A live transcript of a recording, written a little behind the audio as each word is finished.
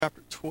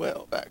chapter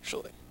 12,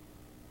 actually.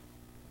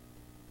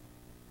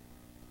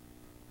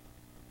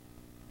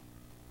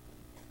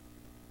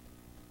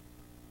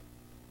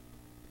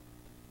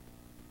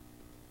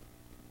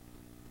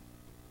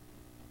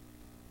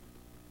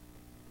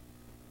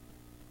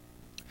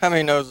 How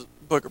many knows the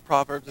book of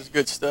Proverbs is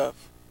good stuff?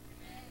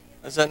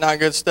 Is that not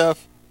good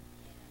stuff?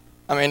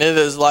 I mean, it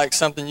is like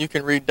something you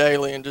can read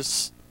daily and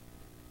just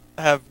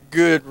have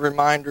good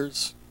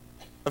reminders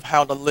of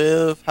how to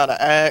live, how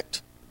to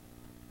act.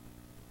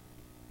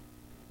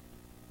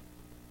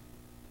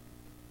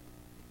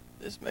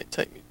 This may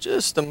take me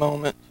just a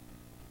moment.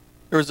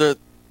 And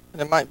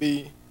it might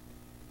be,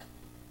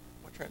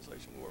 what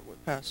translation word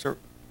with Pastor?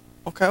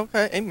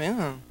 Okay,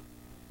 amen.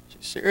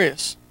 She's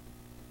serious.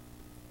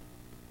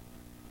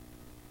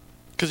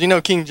 Because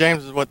King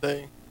James is what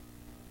they,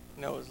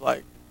 is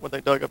like what they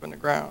dug up in the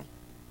ground.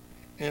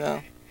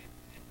 I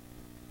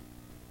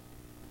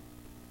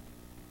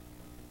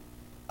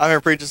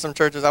remember preaching some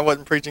churches, I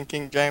wasn't preaching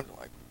King James. I'm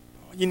like,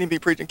 oh, you need to be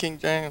preaching King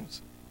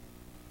James.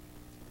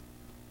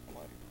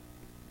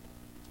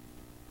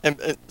 And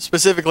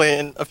specifically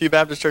in a few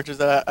Baptist churches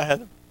that I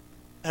had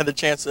the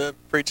chance of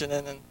preaching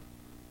in,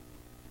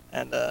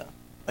 and I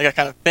got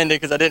kind of offended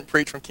because I didn't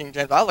preach from King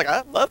James. I was like,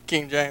 I love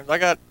King James. I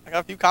got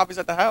a few copies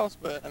at the house,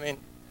 but I mean,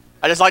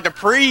 I just like to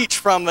preach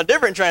from a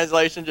different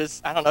translation.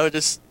 Just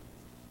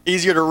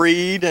easier to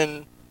read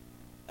and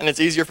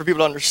it's easier for people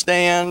to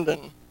understand.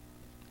 And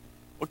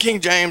well, King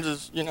James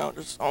is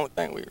just the only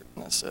thing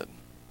and I said,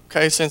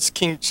 okay, since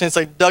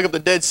they dug up the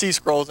Dead Sea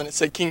Scrolls and it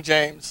said King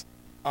James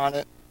on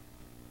it.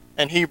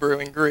 And Hebrew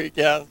and Greek,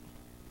 yeah.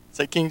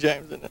 Say King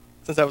James in it,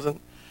 since that was in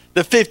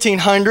the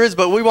 1500s,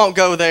 but we won't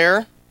go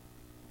there.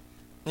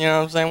 You know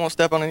what I'm saying? Won't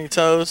step on any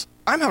toes.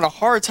 I'm having a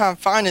hard time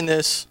finding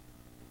this,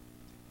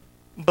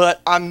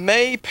 but I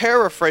may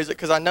paraphrase it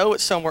because I know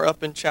it's somewhere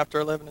up in chapter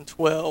 11 and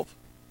 12.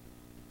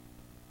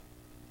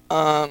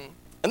 And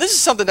this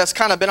is something that's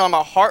kind of been on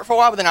my heart for a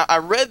while, but then I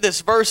read this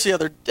verse the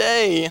other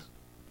day,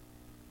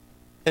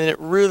 and it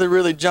really,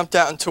 really jumped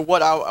out into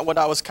what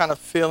I was kind of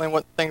feeling,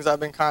 what things I've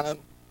been kind of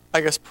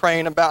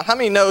praying about. How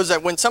many knows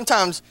that when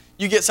sometimes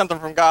you get something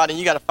from God and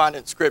you got to find it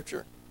in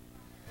Scripture?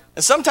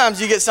 And sometimes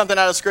you get something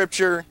out of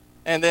Scripture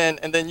and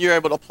then you're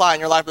able to apply it in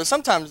your life. But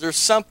sometimes there's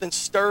something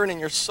stirring in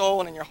your soul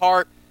and in your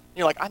heart. And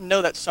you're like, I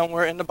know that's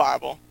somewhere in the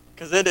Bible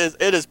because it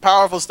is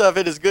powerful stuff.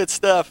 It is good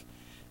stuff.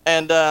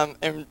 And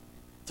to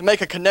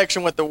make a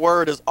connection with the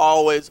Word is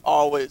always,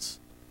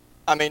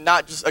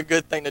 not just a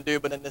good thing to do,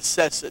 but a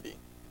necessity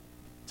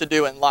to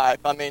do in life.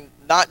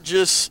 Not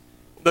just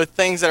the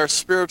things that are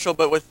spiritual,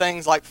 but with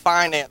things like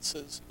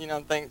finances,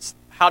 things,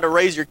 how to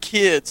raise your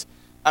kids.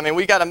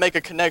 We got to make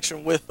a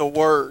connection with the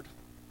Word,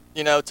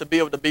 to be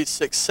able to be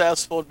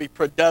successful, to be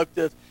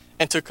productive,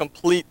 and to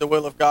complete the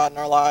will of God in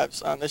our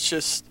lives. It's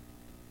just,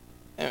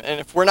 and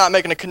if we're not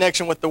making a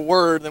connection with the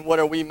Word, then what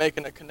are we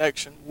making a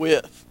connection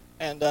with?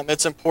 And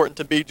it's important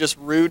to be just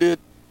rooted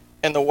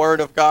in the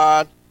Word of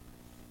God,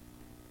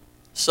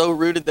 so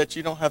rooted that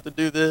you don't have to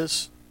do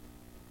this.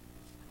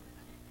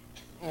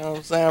 You know what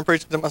I'm saying? I'm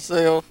preaching to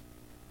myself.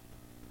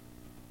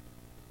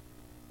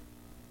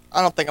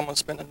 I don't think I'm going to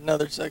spend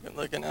another second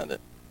looking at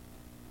it.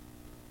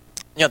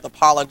 You have to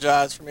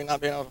apologize for me not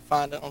being able to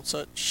find it on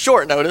such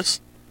short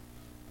notice.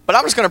 But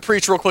I'm just going to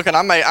preach real quick, and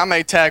I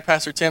may tag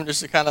Pastor Tim just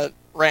to kind of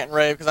rant and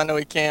rave because I know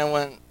he can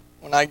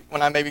when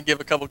I maybe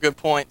give a couple good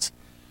points.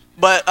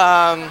 But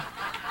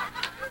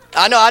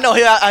I know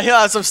he'll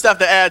have some stuff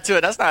to add to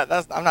it.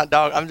 I'm not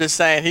dog. I'm just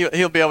saying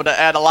he'll be able to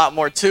add a lot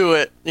more to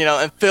it,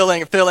 and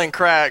filling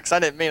cracks. I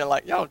didn't mean it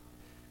like y'all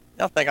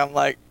think I'm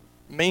like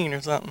mean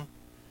or something.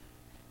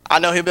 I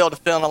know he'll be able to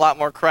fill in a lot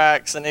more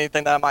cracks and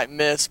anything that I might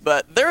miss.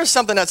 But there is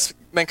something that's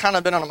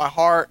been on my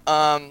heart,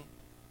 and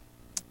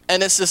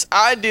it's this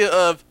idea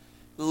of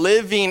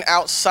living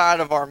outside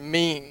of our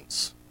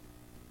means.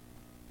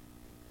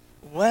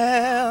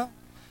 Well,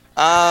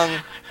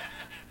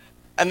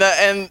 And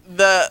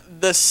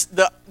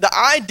the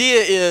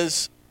idea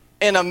is,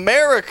 in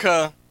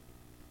America,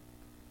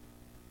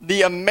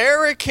 the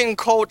American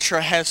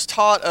culture has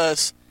taught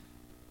us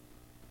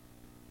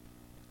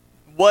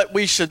what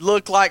we should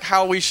look like,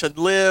 how we should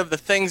live, the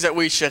things that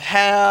we should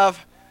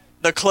have,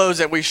 the clothes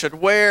that we should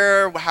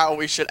wear, how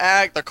we should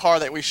act, the car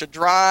that we should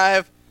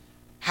drive,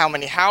 how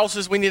many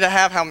houses we need to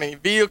have, how many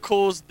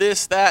vehicles,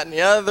 this, that, and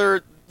the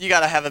other. You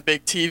got to have a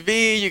big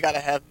TV. You got to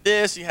have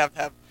this. You have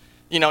to have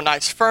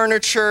nice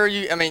furniture.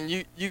 You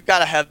got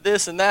to have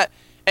this and that.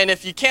 And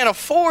if you can't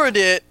afford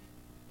it,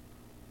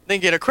 then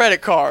get a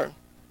credit card.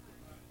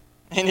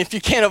 And if you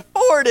can't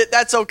afford it,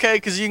 that's okay,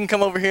 because you can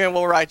come over here and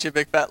we'll write you a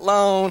big fat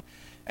loan,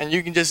 and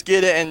you can just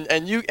get it,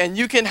 and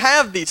you can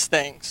have these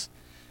things.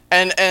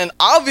 And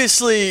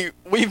obviously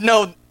we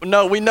know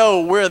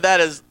where that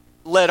has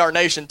led our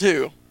nation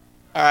to.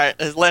 All right,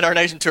 has led our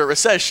nation to a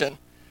recession.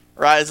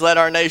 Right, has led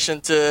our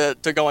nation to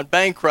going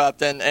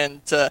bankrupt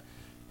and to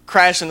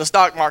crash in the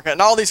stock market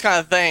and all these kind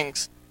of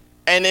things.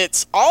 And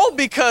it's all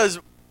because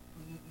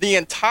the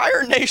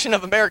entire nation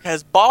of America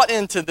has bought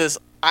into this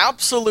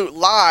absolute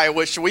lie,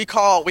 which we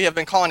have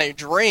been calling a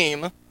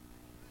dream,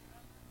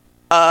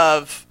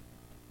 of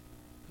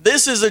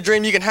this is a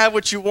dream. You can have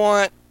what you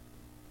want,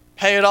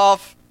 pay it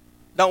off,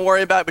 don't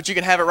worry about it, but you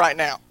can have it right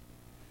now.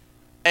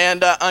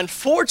 And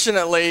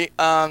unfortunately,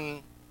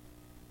 our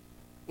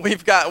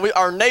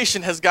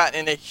nation has gotten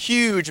in a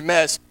huge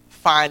mess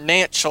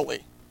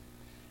financially.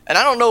 And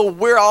I don't know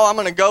where all I'm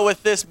going to go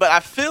with this, but I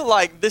feel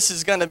like this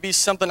is going to be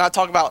something I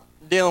talk about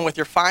dealing with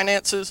your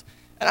finances.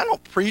 And I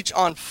don't preach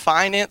on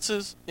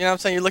finances. You know what I'm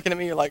saying? You're looking at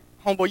me, you're like,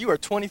 homeboy, you are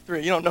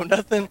 23. You don't know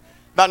nothing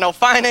about no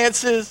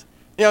finances.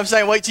 You know what I'm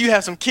saying? Wait till you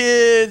have some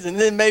kids, and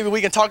then maybe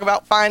we can talk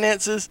about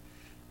finances.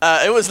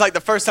 It was like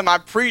the first time I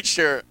preached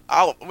here,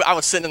 I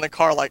was sitting in the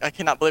car like, I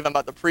cannot believe I'm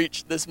about to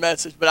preach this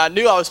message, but I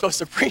knew I was supposed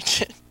to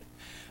preach it.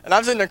 And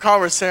I'm sitting in the car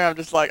with Sarah, I'm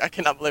just like, I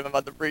cannot believe I'm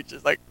about to preach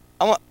this. Like,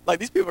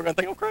 these people are going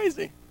to think I'm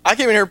crazy. I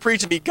came in here to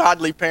preach and be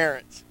godly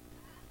parents.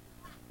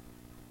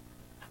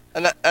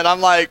 And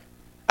I'm like,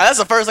 and that's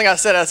the first thing I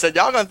said. I said,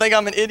 y'all going to think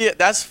I'm an idiot?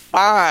 That's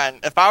fine.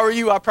 If I were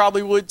you, I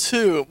probably would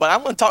too. But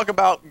I'm going to talk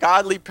about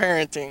godly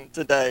parenting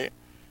today.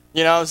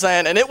 You know what I'm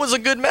saying? And it was a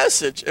good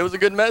message. It was a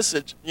good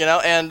message, you know.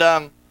 And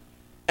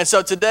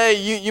so today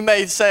you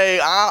may say,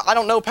 I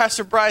don't know,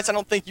 Pastor Bryce, I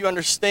don't think you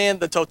understand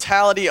the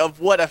totality of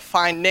what a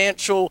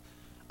financial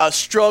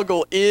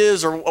struggle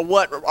is, or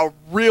what a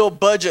real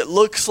budget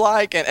looks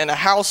like, and a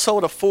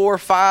household of 4,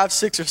 5,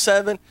 6, or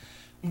 7.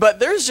 But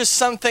there's just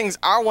some things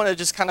I want to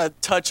just kind of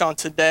touch on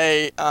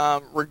today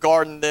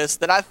regarding this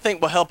that I think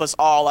will help us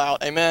all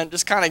out. Amen.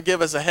 Just kind of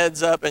give us a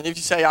heads up. And if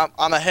you say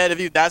I'm ahead of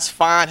you, that's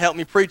fine. Help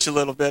me preach a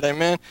little bit.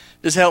 Amen.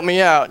 Just help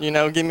me out. You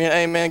know, give me an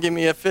amen, give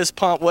me a fist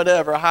pump,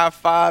 whatever, a high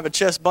five, a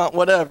chest bump,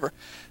 whatever.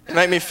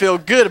 Make me feel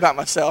good about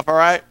myself. All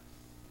right.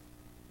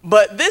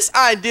 But this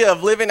idea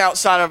of living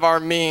outside of our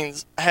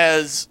means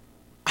has,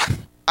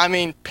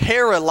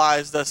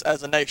 paralyzed us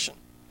as a nation.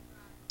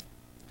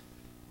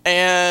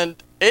 And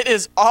it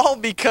is all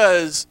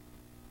because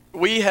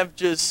we have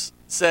just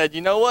said,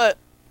 you know what?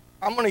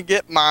 I'm going to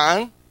get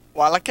mine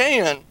while I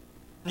can.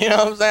 You know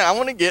what I'm saying? I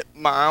want to get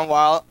mine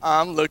while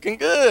I'm looking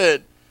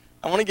good.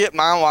 I want to get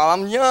mine while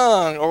I'm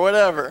young or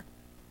whatever.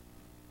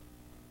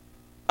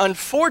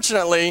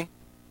 Unfortunately,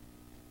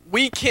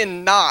 we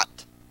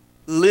cannot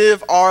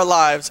live our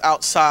lives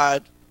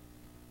outside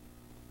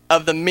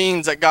of the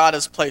means that God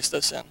has placed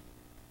us in.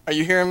 Are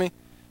you hearing me?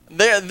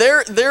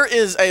 There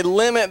is a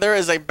limit, there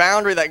is a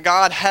boundary that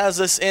God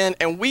has us in,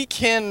 and we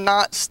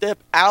cannot step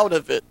out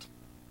of it.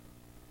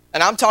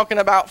 And I'm talking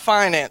about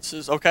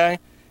finances, okay?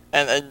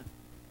 And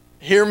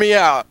hear me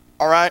out,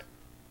 all right?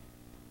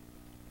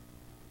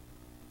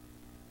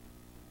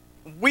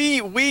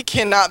 We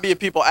cannot be a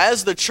people,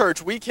 as the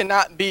church, we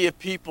cannot be a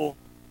people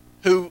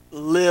who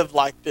live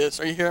like this.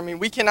 Are you hearing me?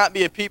 We cannot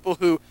be a people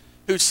who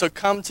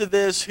succumb to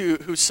this,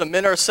 who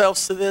submit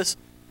ourselves to this,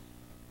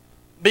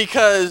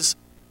 because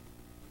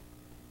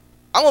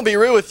I'm going to be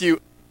real with you.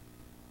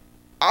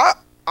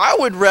 I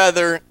would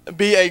rather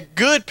be a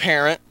good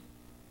parent.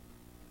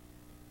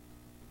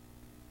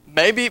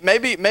 Maybe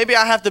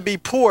I have to be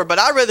poor, but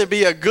I'd rather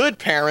be a good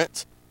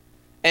parent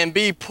and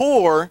be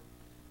poor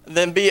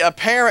than be a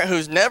parent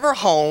who's never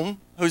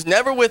home, who's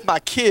never with my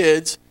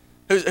kids,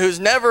 who's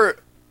never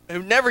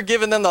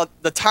given them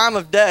the time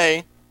of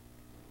day,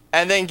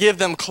 and then give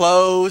them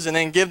clothes, and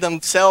then give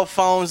them cell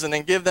phones, and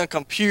then give them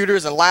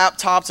computers and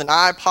laptops and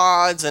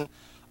iPods and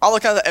all the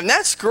kinds of, and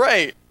that's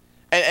great.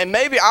 And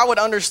maybe I would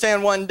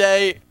understand one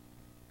day,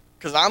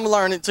 because I'm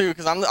learning too,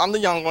 because I'm the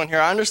young one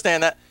here. I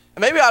understand that.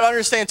 And maybe I'd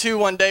understand too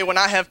one day when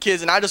I have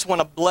kids and I just want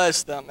to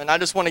bless them and I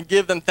just want to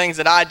give them things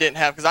that I didn't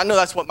have, because I know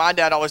that's what my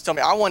dad always told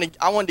me. I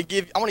want to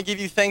give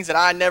you things that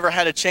I never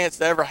had a chance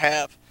to ever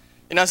have.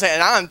 You know what I'm saying?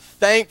 And I'm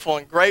thankful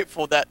and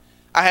grateful that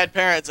I had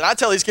parents. And I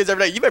tell these kids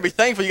every day, you better be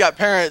thankful you got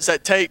parents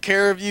that take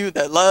care of you,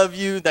 that love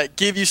you, that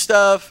give you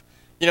stuff.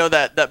 You know,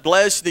 that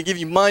bless you, they give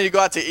you money to go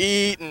out to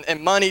eat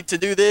and money to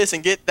do this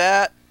and get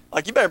that.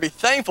 Like, you better be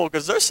thankful,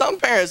 because there's some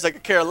parents that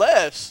could care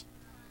less.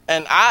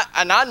 And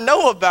I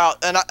know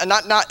about, and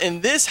not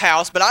in this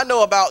house, but I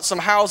know about some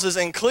houses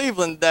in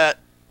Cleveland that,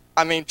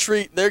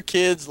 treat their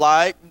kids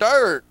like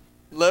dirt,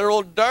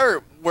 literal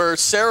dirt. Where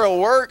Sarah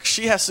works,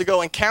 she has to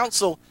go and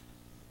counsel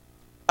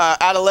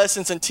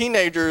adolescents and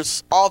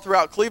teenagers all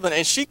throughout Cleveland,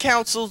 and she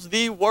counsels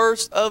the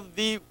worst of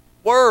the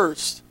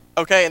worst.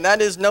 Okay, and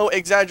that is no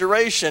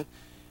exaggeration.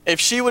 If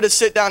she were to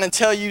sit down and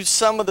tell you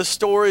some of the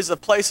stories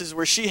of places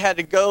where she had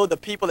to go, the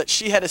people that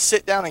she had to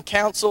sit down and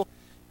counsel,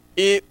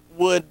 it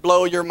would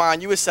blow your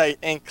mind. You would say,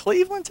 in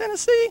Cleveland,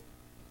 Tennessee?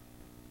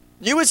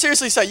 You would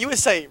seriously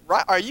say,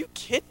 right, are you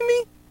kidding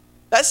me?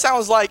 That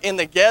sounds like in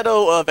the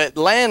ghetto of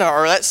Atlanta,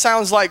 or that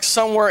sounds like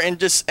somewhere in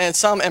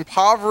some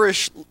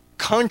impoverished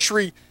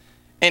country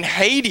in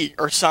Haiti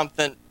or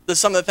something.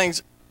 Some of the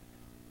things,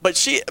 but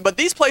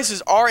these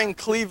places are in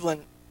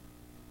Cleveland,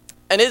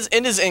 and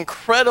it is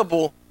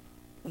incredible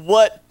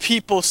what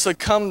people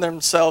succumb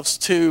themselves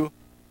to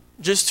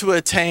just to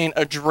attain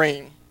a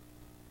dream.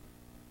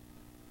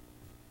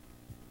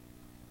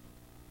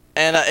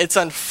 And it's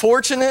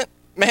unfortunate,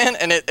 man,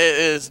 and it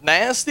is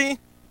nasty.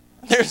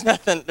 There's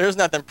nothing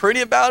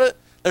pretty about it.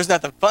 There's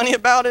nothing funny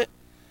about it.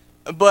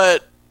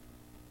 But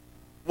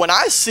when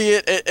I see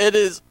it, it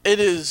is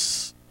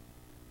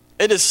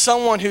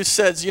someone who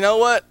says, you know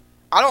what,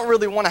 I don't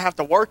really want to have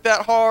to work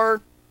that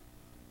hard.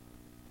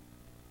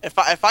 If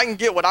I can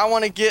get what I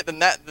want to get, then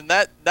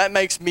that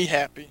makes me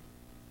happy.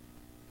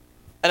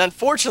 And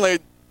unfortunately,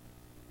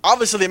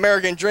 obviously, the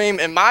American dream,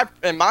 in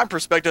my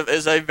perspective,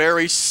 is a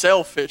very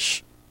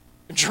selfish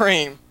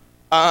dream.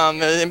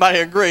 Anybody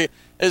agree?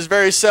 It's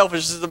very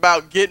selfish. It's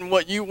about getting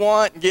what you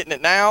want, getting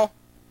it now.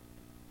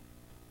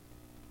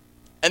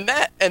 And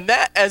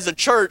that as a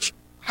church,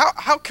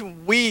 how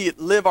can we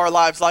live our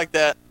lives like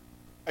that?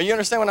 Are you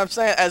understand what I'm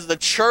saying? As the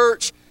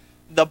church,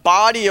 the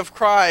body of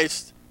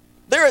Christ,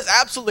 there is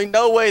absolutely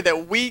no way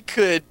that we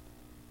could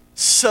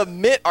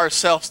submit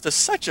ourselves to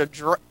such a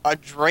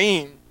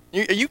dream.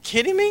 Are you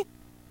kidding me?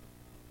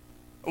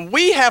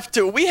 We have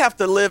to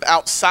live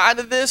outside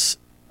of this.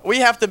 We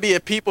have to be a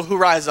people who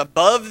rise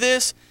above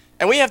this,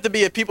 and we have to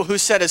be a people who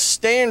set a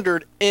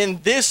standard in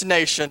this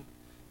nation.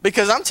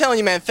 Because I'm telling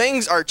you, man,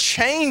 things are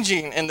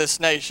changing in this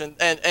nation,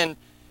 and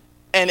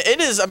it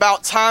is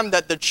about time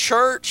that the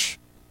church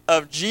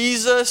of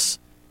Jesus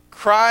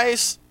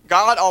Christ,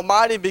 God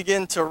Almighty,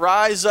 begin to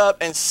rise up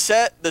and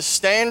set the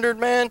standard,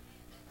 man.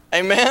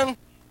 Amen.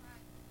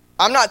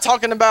 I'm not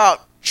talking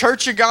about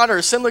Church of God or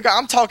Assembly of God.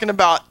 I'm talking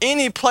about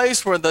any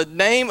place where the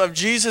name of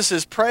Jesus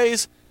is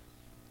praised.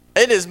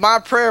 It is my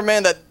prayer,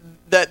 man,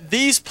 that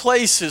these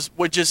places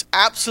would just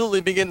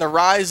absolutely begin to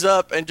rise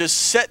up and just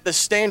set the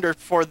standard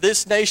for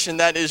this nation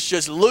that is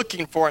just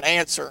looking for an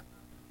answer,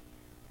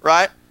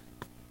 right?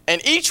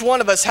 And each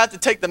one of us have to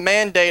take the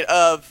mandate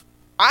of,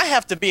 I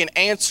have to be an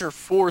answer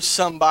for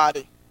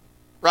somebody,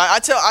 right?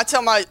 I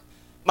tell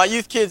my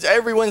youth kids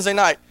every Wednesday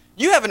night,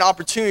 you have an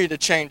opportunity to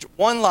change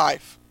one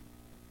life.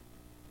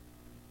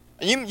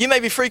 You may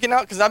be freaking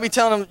out because I'll be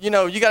telling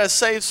them, you got to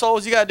save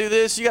souls, you got to do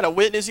this, you got to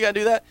witness, you got to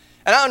do that.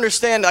 And I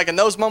understand, like, in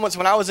those moments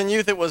when I was in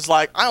youth, it was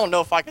like, I don't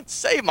know if I could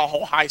save my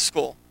whole high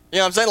school. You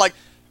know what I'm saying? Like,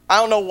 I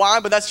don't know why,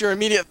 but that's your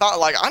immediate thought.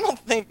 Like, I don't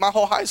think my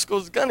whole high school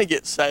is going to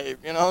get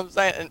saved. You know what I'm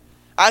saying? And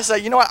I say,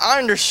 you know what? I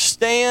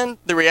understand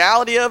the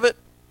reality of it,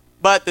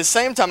 but at the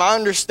same time, I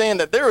understand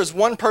that there is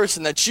one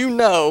person that you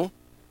know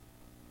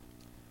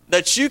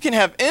that you can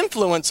have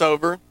influence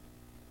over,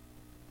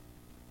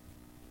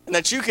 and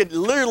that you could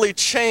literally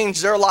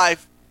change their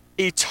life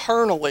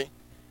eternally.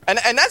 And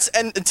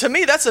to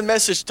me, that's a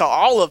message to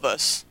all of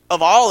us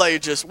of all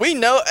ages. We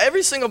know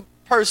every single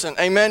person,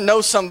 amen,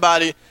 knows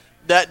somebody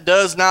that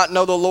does not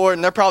know the Lord,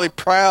 and they're probably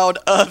proud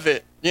of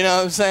it. You know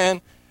what I'm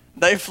saying?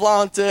 They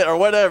flaunt it or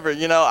whatever.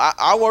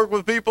 I work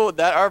with people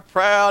that are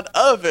proud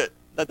of it,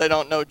 that they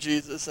don't know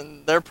Jesus,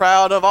 and they're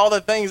proud of all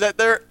the things that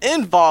they're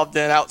involved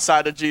in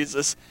outside of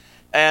Jesus.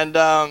 And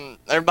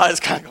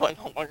everybody's kind of going,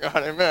 oh my God,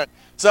 amen.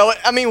 So,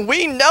 I mean,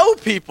 we know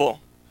people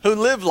who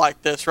live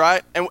like this,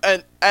 right?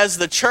 And as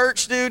the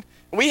church, dude,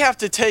 we have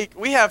to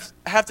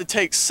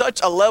take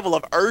such a level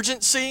of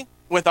urgency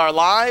with our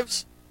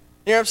lives.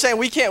 You know what I'm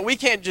saying? We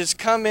can't just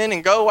come in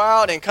and go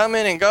out,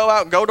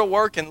 go to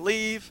work and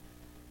leave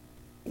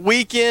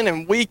week in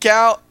and week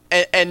out,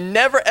 and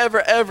never,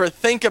 ever, ever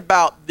think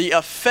about the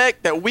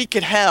effect that we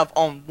could have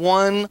on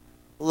one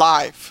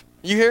life.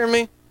 You hear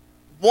me?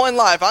 One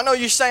life. I know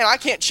you're saying I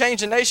can't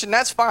change a nation.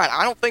 That's fine.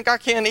 I don't think I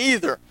can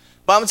either.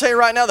 But I'm going to tell you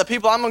right now, the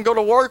people I'm going to go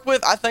to work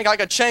with, I think I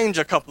could change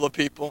a couple of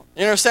people.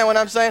 You understand what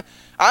I'm saying?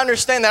 I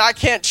understand that I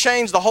can't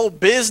change the whole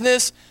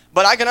business,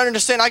 but I can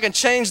understand I can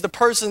change the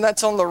person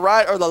that's on the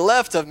right or the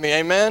left of me,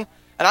 amen?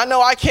 And I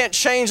know I can't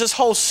change this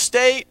whole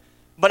state,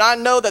 but I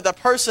know that the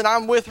person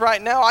I'm with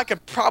right now, I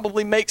could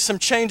probably make some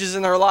changes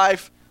in their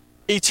life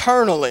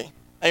eternally,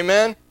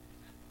 amen?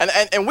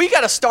 And we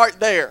got to start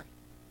there.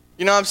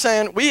 You know what I'm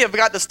saying? We have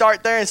got to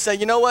start there and say,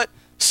 you know what?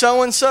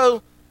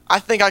 So-and-so, I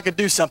think I could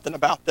do something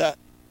about that.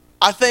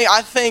 I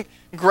think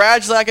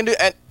gradually I can do it.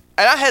 And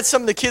I had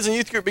some of the kids in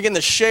youth group begin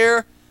to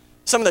share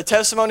some of the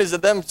testimonies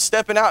of them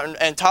stepping out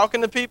and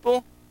talking to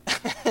people.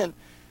 And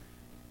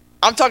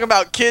I'm talking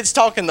about kids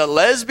talking to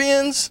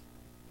lesbians.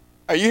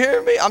 Are you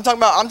hearing me? I'm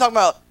talking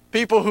about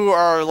people who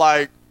are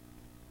like,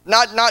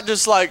 not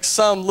just like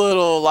some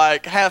little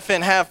like half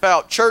in, half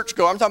out church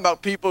go. I'm talking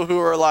about people who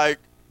are like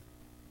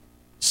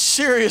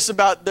serious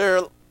about their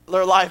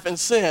life in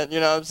sin. You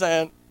know what I'm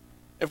saying?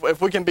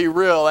 If we can be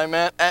real,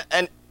 amen.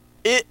 And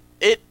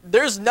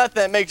there's nothing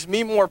that makes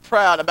me more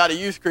proud about a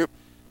youth group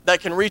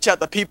that can reach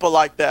out to people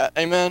like that.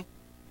 Amen.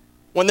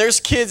 When there's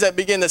kids that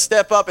begin to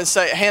step up and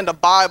hand a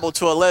Bible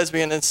to a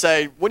lesbian and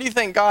say, what do you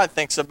think God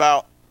thinks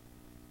about?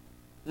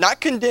 Not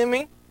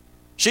condemning.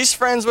 She's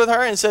friends with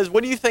her and says,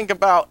 what do you think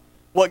about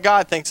what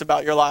God thinks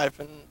about your life?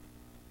 And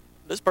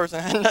this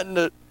person had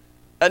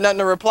nothing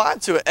to reply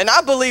to it. And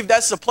I believe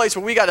that's the place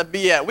where we got to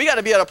be at. We got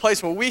to be at a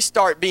place where we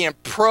start being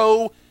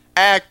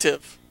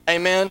proactive.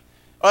 Amen.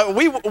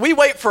 We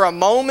wait for a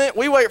moment.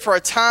 We wait for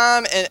a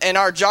time in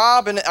our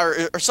job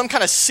or some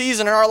kind of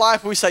season in our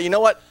life where we say, you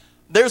know what?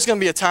 there's going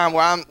to be a time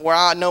where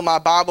I know my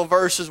Bible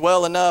verses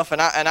well enough, and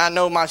I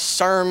know my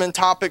sermon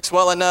topics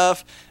well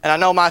enough, and I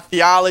know my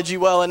theology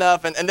well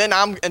enough, and then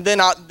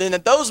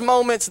at those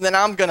moments, then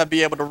I'm going to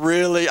be able to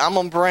really, I'm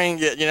going to bring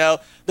it, you know.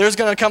 There's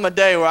going to come a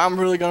day where I'm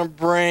really going to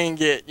bring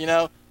it, you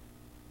know.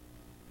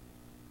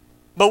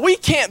 But we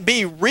can't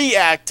be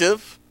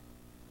reactive,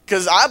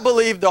 because I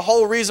believe the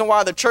whole reason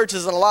why the church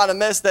is in a lot of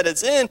mess that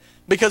it's in,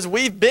 because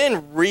we've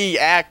been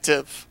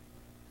reactive.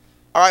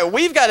 All right,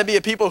 we've got to be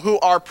a people who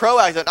are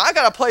proactive. I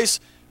got a place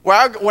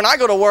where when I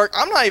go to work,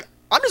 I'm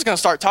just going to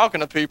start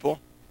talking to people.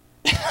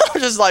 I'm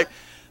just like,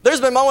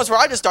 there's been moments where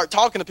I just start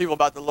talking to people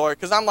about the Lord,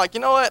 because I'm like, you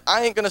know what?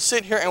 I ain't going to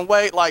sit here and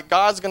wait like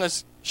God's going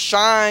to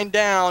shine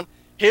down.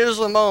 Here's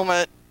the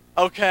moment.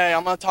 Okay,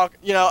 I'm going to talk.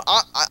 You know,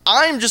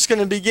 I'm just going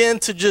to begin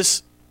to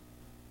just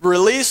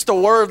release the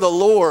word of the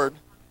Lord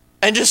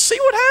and just see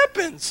what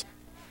happens.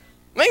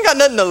 I ain't got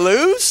nothing to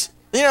lose.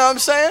 You know what I'm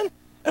saying?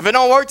 If it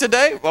don't work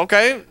today,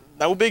 okay,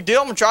 no big deal.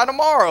 I'm gonna try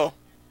tomorrow,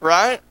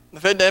 right?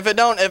 If I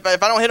don't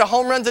hit a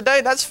home run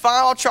today, that's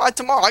fine. I'll try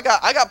tomorrow. I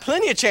got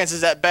plenty of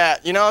chances at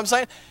bat. You know what I'm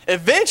saying?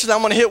 Eventually,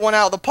 I'm gonna hit one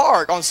out of the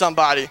park on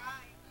somebody.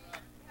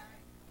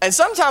 And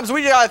sometimes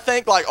we gotta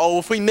think like, oh,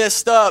 if we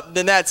messed up,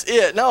 then that's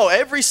it. No,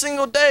 every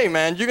single day,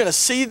 man, you're gonna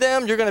see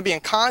them. You're gonna be in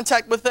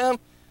contact with them,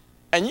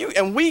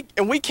 and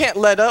we can't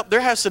let up.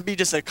 There has to be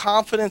just a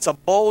confidence, a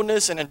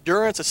boldness, an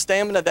endurance, a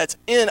stamina that's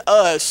in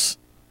us,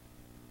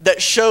 that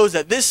shows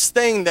that this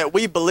thing that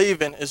we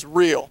believe in is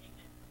real.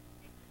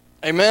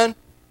 Amen?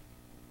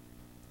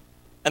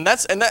 And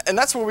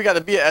that's where we got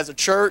to be as a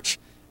church.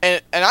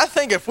 And I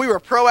think if we were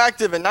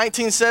proactive in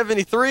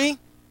 1973,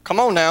 come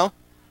on now,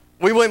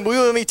 we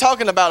wouldn't be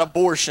talking about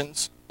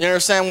abortions. You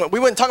understand? We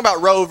wouldn't talk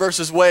about Roe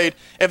versus Wade.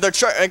 If they're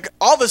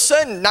all of a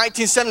sudden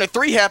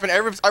 1973 happened,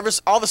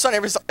 all of a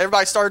sudden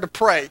everybody started to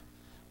pray.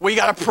 We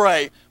got to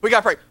pray. We got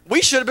to pray.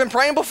 We should have been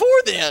praying before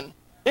then.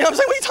 You know what I'm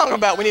saying? What are you talking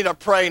about? We need to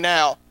pray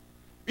now.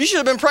 You should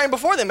have been praying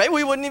before then. Maybe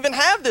we wouldn't even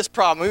have this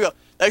problem.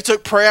 They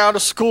took prayer out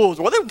of schools.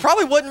 Well, there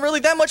probably wasn't really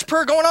that much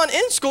prayer going on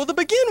in school to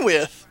begin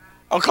with.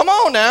 Oh, come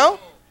on now.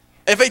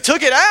 If they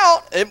took it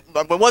out, it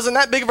wasn't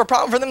that big of a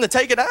problem for them to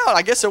take it out.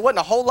 I guess there wasn't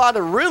a whole lot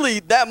of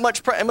really that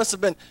much prayer. It must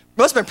have been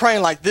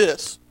praying like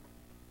this.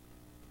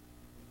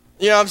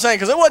 You know what I'm saying?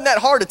 Because it wasn't that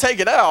hard to take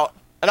it out.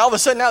 And all of a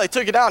sudden now they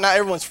took it out. Now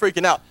everyone's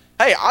freaking out.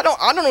 Hey, I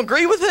don't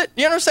agree with it.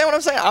 You understand what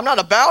I'm saying? I'm not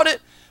about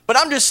it. But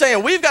I'm just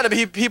saying we've got to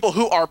be people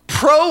who are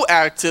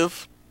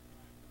proactive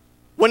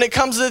when it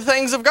comes to the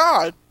things of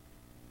God.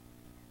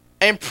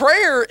 And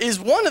prayer is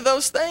one of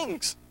those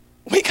things.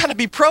 We got to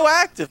be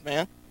proactive,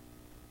 man.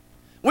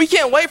 We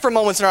can't wait for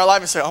moments in our life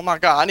and say, oh my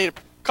God,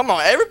 come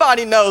on.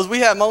 Everybody knows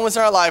we have moments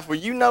in our life where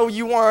you know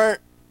you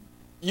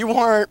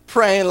weren't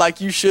praying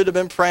like you should have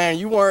been praying.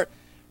 You weren't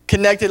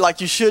connected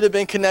like you should have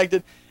been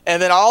connected. And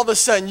then all of a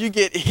sudden you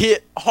get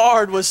hit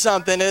hard with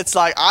something. And it's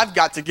like, I've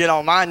got to get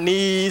on my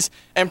knees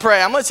and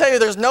pray. I'm going to tell you,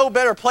 there's no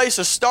better place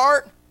to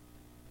start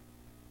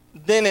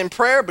than in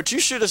prayer, but you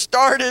should have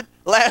started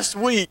last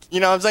week.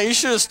 You know what I'm saying? You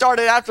should have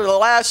started after the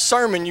last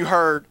sermon you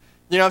heard.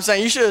 You know what I'm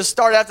saying? You should have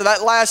started after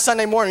that last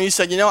Sunday morning. You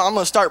said, you know, I'm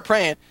going to start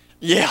praying.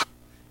 Yeah.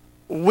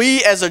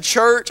 We as a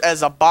church,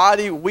 as a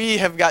body, we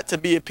have got to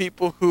be a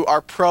people who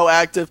are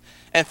proactive.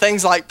 And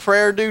things like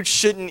prayer, dude,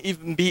 shouldn't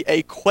even be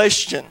a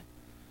question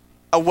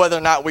of whether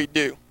or not we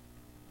do. You know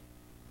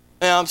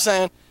what I'm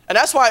saying? And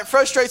that's why it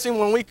frustrates me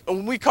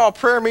when we call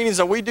prayer meetings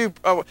and we do,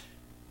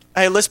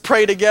 hey, let's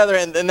pray together,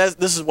 and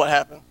this is what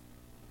happened.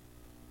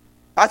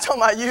 I told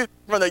my youth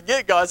from the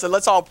get-go, I said,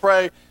 let's all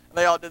pray, and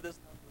they all did this.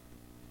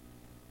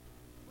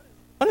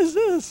 What is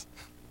this?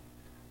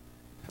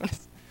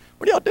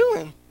 What are y'all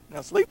doing? You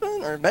know,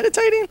 sleeping or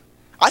meditating?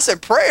 I said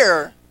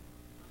prayer.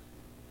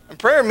 And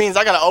prayer means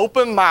I got to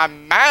open my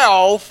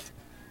mouth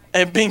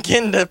and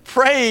begin to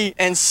pray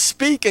and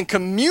speak and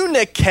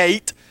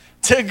communicate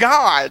to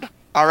God,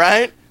 all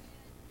right?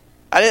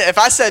 If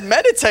I said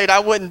meditate, I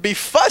wouldn't be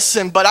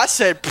fussing, but I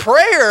said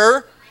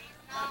prayer.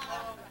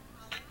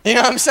 You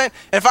know what I'm saying?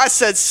 If I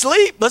said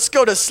sleep, let's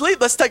go to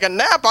sleep, let's take a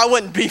nap, I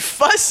wouldn't be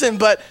fussing,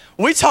 but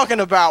we talking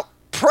about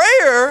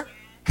prayer.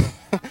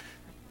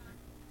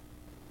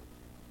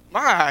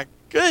 My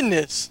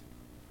goodness.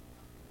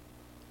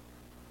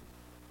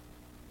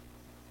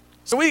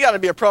 So we got to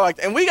be a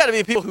proactive, and we got to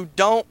be people who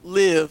don't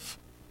live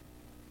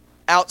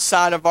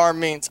outside of our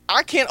means.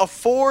 I can't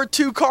afford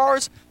 2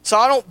 cars, so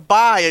I don't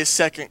buy a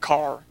second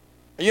car.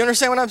 You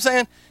understand what I'm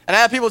saying? And I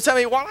have people tell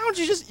me, why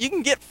don't you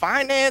can get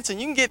finance and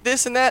you can get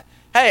this and that.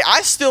 Hey,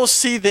 I still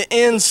see the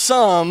end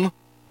sum,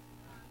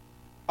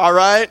 all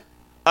right,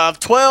 of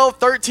 12,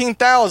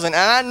 13,000, and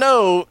I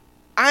know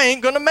I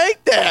ain't going to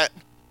make that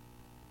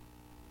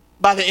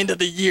by the end of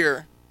the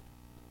year,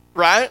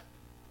 right?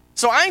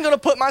 So I ain't going to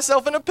put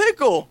myself in a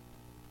pickle,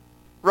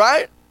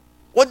 right?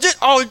 Well,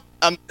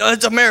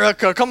 it's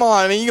America. Come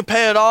on. I mean, you can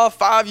pay it off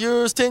 5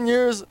 years, 10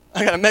 years.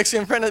 I got a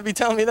Mexican friend that be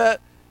telling me that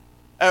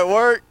at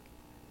work.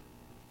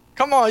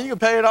 Come on, you can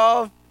pay it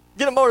off.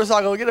 Get a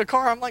motorcycle, get a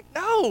car. I'm like,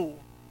 no.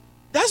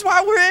 That's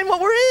why we're in what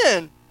we're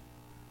in.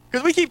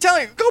 Because we keep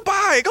telling you, go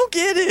buy it, go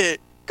get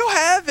it. Go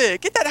have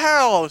it. Get that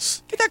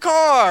house. Get that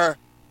car.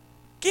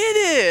 Get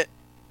it.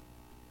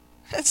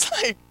 It's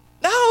like,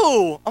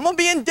 no, I'm going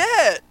to be in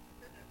debt.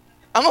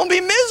 I'm going to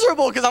be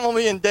miserable because I'm going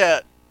to be in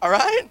debt. All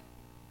right?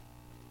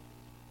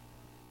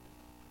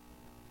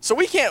 So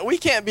we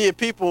can't be a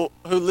people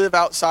who live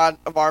outside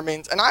of our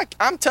means. And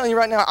I'm telling you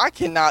right now, I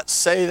cannot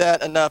say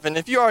that enough. And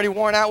if you're already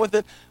worn out with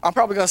it, I'm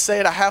probably going to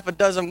say it a half a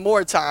dozen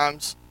more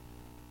times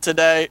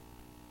today,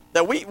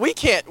 that we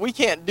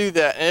can't do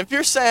that. And if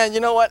you're saying, you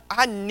know what,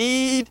 I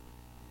need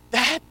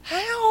that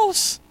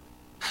house,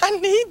 I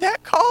need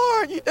that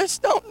car, you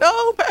just don't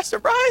know, Pastor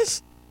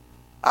Bryce.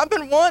 I've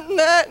been wanting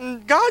that,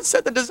 and God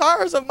said the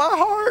desires of my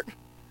heart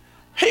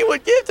He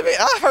would give to me.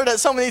 I heard that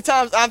so many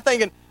times. I'm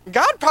thinking,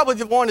 God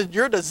probably wanted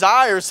your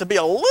desires to be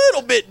a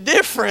little bit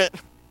different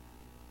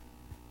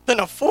than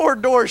a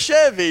 4-door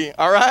Chevy,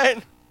 all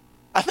right?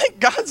 I think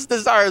God's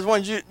desires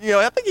wanted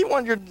I think He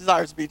wanted your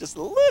desires to be just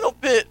a little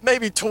bit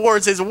maybe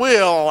towards His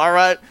will, all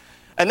right?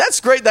 And that's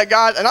great that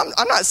God, and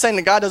I'm not saying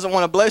that God doesn't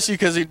want to bless you,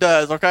 because He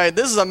does, okay?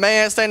 This is a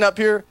man standing up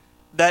here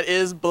that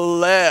is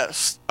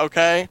blessed,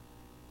 okay?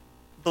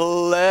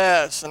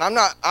 Blessed. And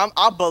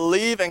I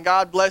believe in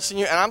God blessing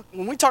you. And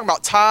when we talk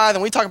about tithe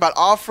and we talk about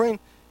offering,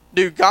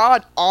 dude,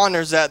 God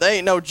honors that. There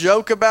ain't no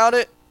joke about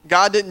it.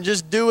 God didn't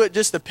just do it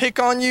just to pick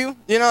on you.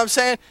 You know what I'm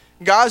saying?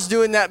 God's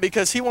doing that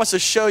because He wants to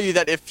show you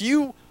that if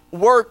you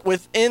work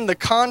within the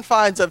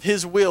confines of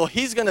His will,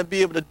 He's going to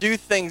be able to do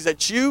things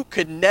that you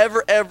could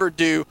never, ever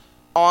do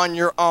on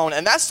your own.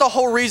 And that's the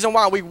whole reason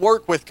why we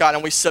work with God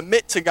and we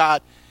submit to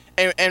God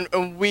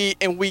and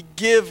we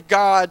give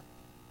God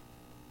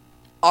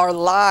our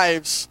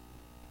lives,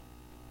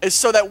 is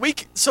so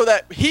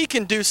that He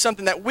can do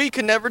something that we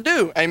can never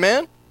do.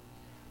 Amen?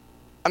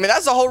 I mean,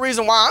 that's the whole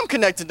reason why I'm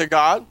connected to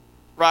God,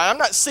 right? I'm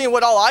not seeing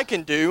what all I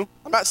can do.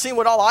 I'm not seeing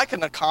what all I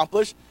can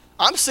accomplish.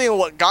 I'm seeing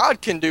what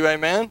God can do,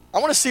 amen? I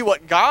want to see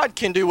what God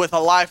can do with a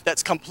life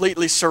that's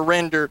completely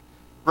surrendered,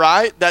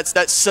 right?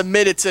 That's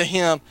submitted to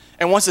Him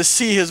and wants to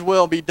see His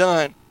will be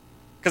done.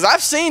 Because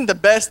I've seen the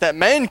best that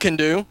men can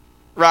do,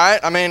 right?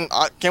 I mean,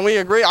 can we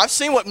agree? I've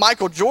seen what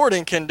Michael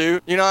Jordan can do.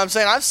 You know what I'm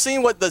saying? I've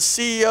seen what the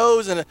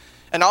CEOs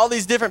and all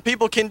these different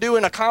people can do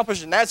and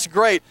accomplish, and that's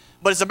great.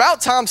 But it's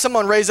about time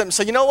someone raised up and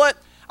said, you know what?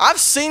 I've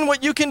seen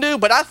what you can do,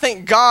 but I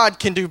think God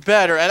can do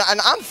better. And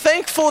I'm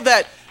thankful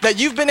that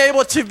you've been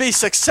able to be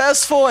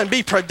successful and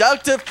be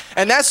productive,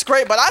 and that's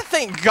great. But I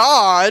think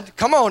God,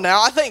 come on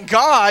now, I think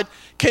God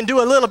can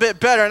do a little bit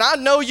better. And I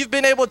know you've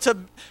been able to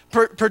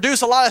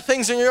produce a lot of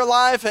things in your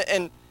life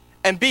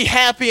and be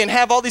happy and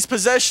have all these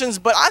possessions,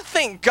 but I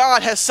think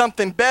God has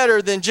something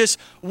better than just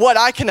what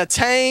I can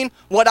attain,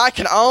 what I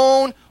can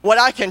own, what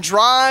I can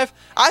drive.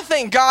 I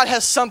think God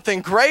has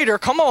something greater.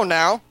 Come on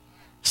now.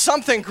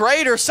 Something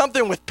greater,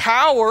 something with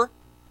power.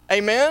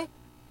 Amen?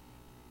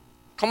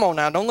 Come on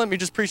now. Don't let me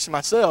just preach to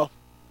myself.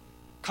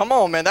 Come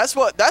on, man. That's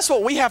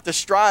what we have to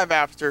strive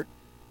after.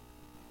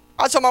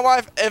 I told my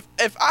wife,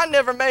 if I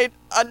never made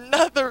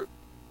another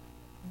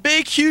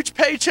big, huge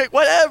paycheck,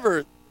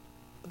 whatever,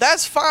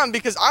 that's fine,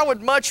 because I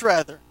would much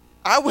rather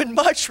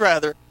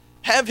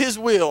have His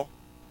will,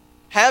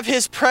 have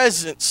His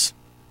presence,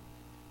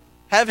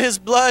 have His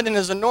blood and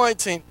His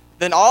anointing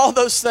than all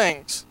those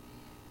things.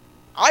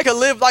 I could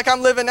live like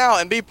I'm living now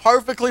and be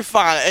perfectly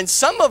fine. And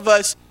some of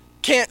us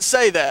can't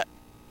say that.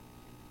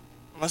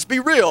 Let's be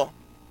real.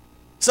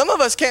 Some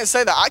of us can't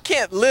say that. I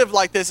can't live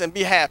like this and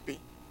be happy.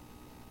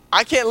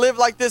 I can't live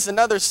like this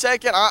another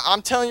second.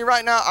 I'm telling you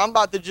right now, I'm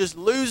about to just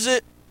lose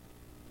it.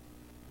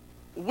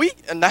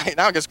 And now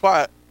it gets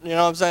quiet. You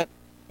know what I'm saying?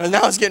 And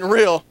now it's getting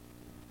real.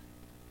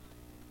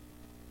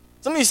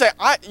 Some of you say,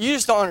 you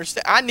just don't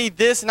understand. I need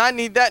this and I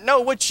need that.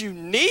 No, what you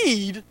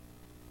need,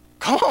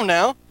 come on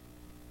now,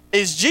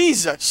 is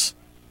Jesus.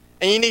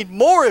 And you need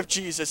more of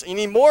Jesus. And you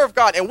need more of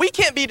God. And we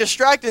can't be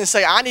distracted and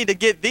say, I need to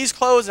get these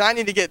clothes and I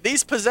need to get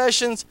these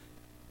possessions.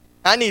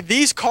 I need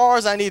these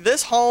cars. I need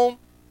this home.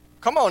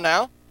 Come on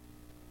now.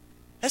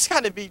 It's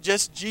got to be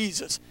just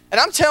Jesus. And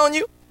I'm telling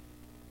you,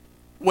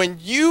 when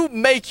you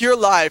make your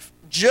life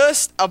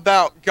just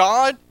about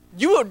God,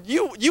 you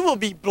will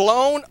be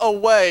blown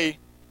away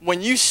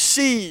when you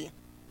see,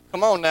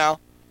 come on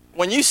now,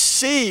 when He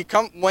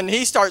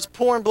starts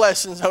pouring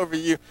blessings over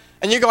you.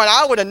 And you're going,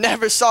 I would have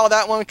never saw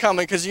that one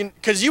coming, because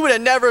you would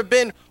have never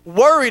been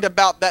worried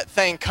about that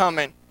thing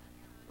coming,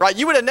 right?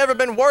 You would have never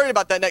been worried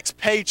about that next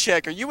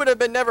paycheck, or you would have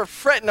been never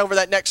fretting over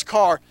that next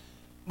car.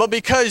 But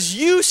because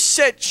you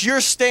set your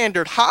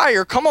standard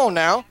higher, come on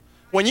now,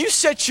 when you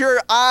set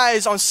your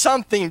eyes on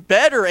something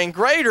better and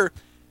greater,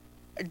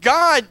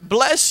 God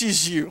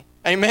blesses you.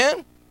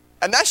 Amen?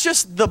 And that's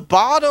just the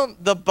bottom,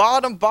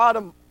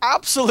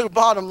 absolute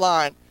bottom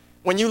line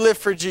when you live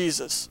for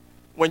Jesus.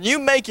 When you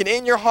make it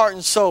in your heart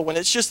and soul, when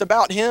it's just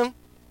about Him,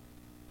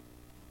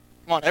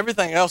 come on,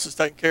 everything else is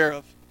taken care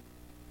of.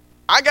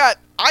 I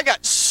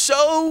got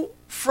so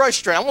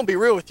frustrated. I'm going to be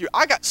real with you.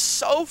 I got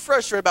so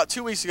frustrated about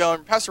 2 weeks ago,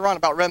 and Pastor Ron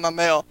about read my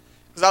mail,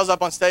 because I was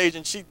up on stage,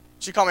 and she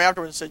called me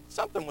afterwards and said,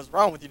 something was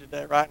wrong with you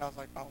today, right? And I was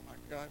like, oh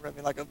my God, read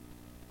me like a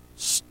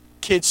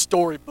kid's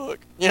storybook.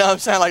 You know what I'm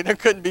saying? Like, there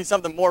couldn't be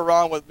something more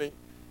wrong with me.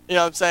 You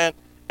know what I'm saying?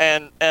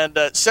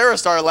 And Sarah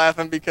started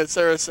laughing because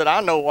Sarah said,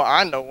 I know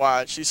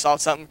why. She saw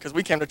something because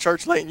we came to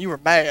church late and you were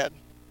mad.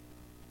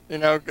 You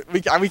know,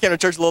 we came to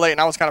church a little late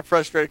and I was kind of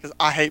frustrated because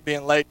I hate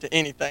being late to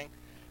anything.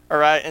 All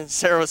right? And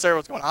Sarah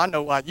was going, I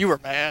know why you were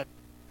mad.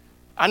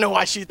 I know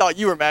why she thought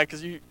you were mad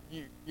because you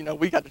know,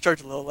 we got to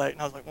church a little late.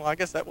 And I was like, well, I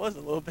guess that was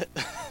a little bit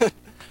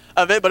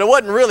of it, but it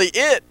wasn't really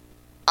it.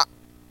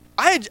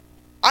 I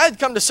had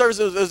come to service,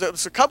 it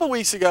was a couple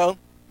weeks ago,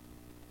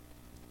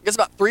 I guess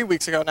about 3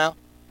 weeks ago now.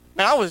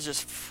 Man, I was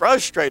just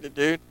frustrated,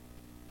 dude.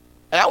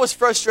 And I was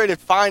frustrated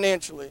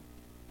financially.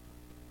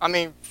 I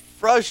mean,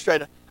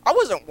 frustrated. I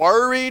wasn't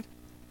worried.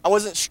 I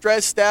wasn't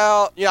stressed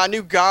out. You know, I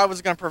knew God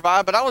was going to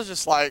provide, but I was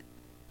just like,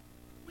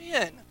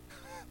 when?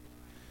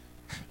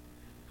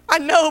 I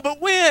know, but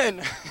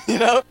when? You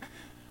know,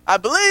 I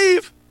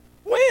believe.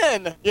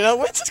 When? You know,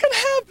 when's this going to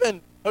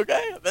happen?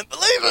 Okay, I've been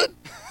believing.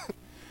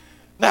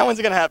 Now when's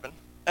it going to happen?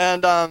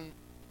 And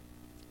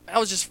I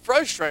was just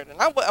frustrated.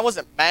 I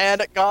wasn't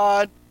mad at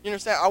God. You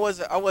understand?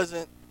 I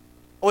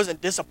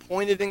wasn't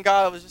disappointed in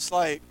God. I was just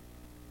like,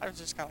 I was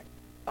just kind of like,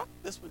 thought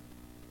this would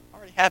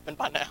already happen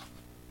by now.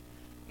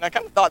 And I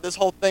kind of thought this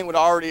whole thing would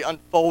already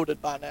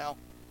unfolded by now.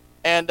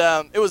 And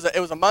it was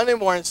a Monday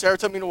morning. Sarah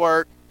took me to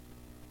work.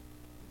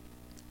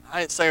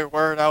 I didn't say a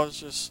word. I was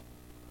just,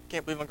 I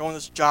can't believe I'm going to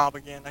this job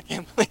again. I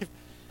can't believe.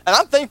 And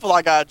I'm thankful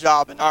I got a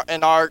job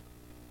in our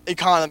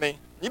economy.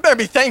 You better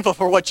be thankful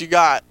for what you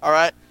got, all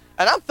right?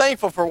 And I'm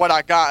thankful for what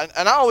I got.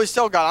 And I always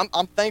tell God,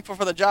 I'm thankful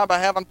for the job I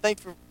have.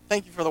 Thank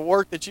you for the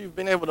work that you've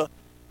been able to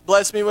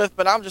bless me with.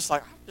 But I'm just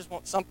like, I just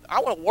want something. I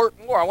want to work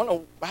more. I want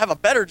to have a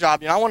better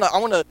job. You know, I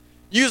want to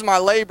use my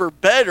labor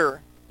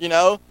better. You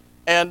know,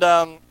 and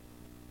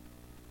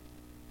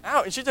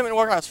she took me to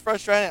work. And I was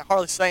frustrated. I didn't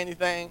hardly say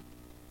anything.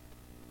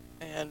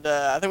 And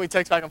I think we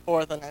text back and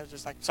forth. And I was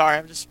just like, sorry,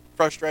 I'm just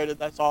frustrated.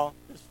 That's all.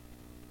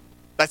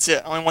 That's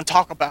it. I don't even want to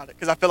talk about it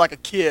because I feel like a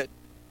kid.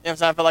 You know what I'm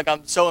saying? I feel like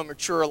I'm so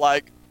immature,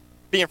 like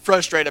being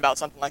frustrated about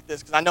something like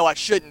this because I know I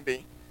shouldn't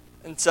be.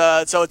 And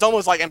so it's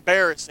almost like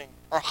embarrassing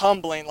or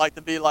humbling, like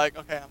to be like,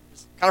 okay, I'm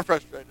just kind of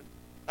frustrated.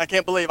 I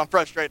can't believe I'm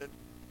frustrated.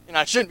 You know,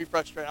 I shouldn't be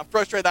frustrated. I'm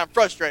frustrated that I'm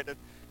frustrated.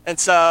 And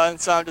so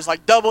I'm just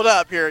like doubled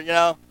up here, you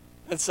know.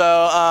 And so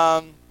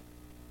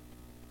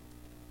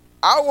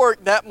I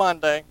worked that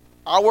Monday.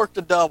 I worked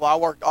a double. I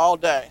worked all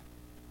day.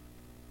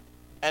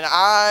 And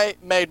I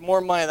made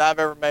more money than I've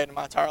ever made in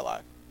my entire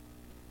life.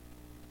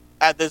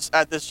 At this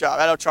job,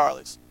 at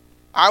O'Charlie's.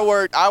 I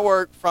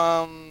worked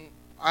from,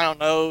 I don't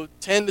know,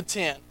 10 to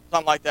 10,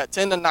 something like that,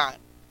 10 to 9.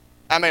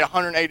 I made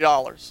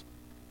 $180.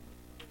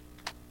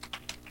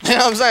 You know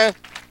what I'm saying?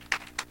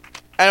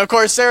 And of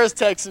course, Sarah's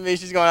texting me.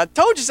 She's going, I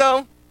told you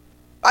so.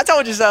 I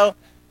told you so.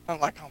 I'm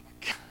like, oh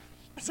my God,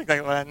 that's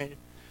exactly what I need.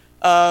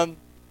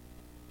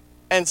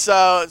 And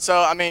so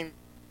I mean,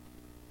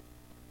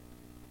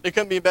 it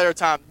couldn't be a better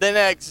time. The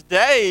next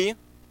day,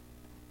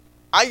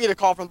 I get a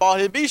call from Bald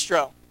Head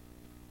Bistro.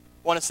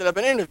 Want to set up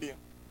an interview.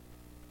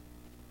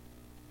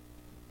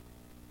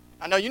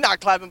 I know you're not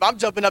clapping, but I'm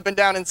jumping up and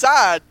down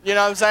inside. You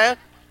know what I'm saying?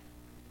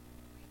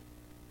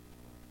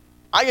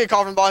 I get a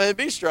call from Bald Head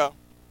Bistro.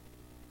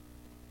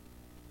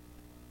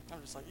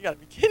 I'm just like, you got to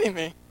be kidding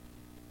me.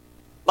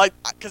 Like,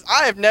 because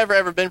I have never,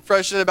 ever been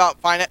frustrated about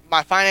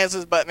my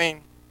finances, but I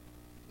mean,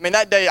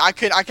 that day, I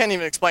can't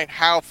even explain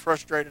how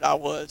frustrated I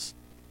was.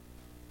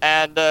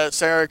 And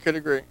Sarah could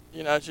agree.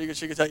 You know, she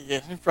could tell you,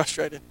 yeah, I'm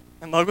frustrated.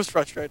 And Mug was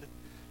frustrated.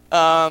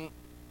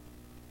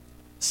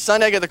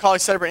 Sunday, I get the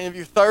college set up an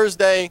interview.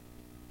 Thursday,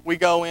 we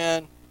go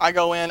in. I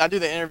go in. I do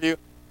the interview.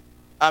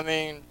 I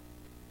mean,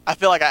 I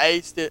feel like I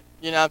aced it.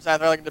 You know what I'm saying? I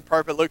feel like I did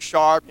perfect. Looked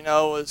sharp. You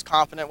know, was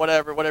confident.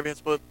 Whatever it's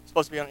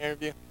supposed to be on an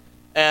interview.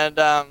 And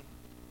they're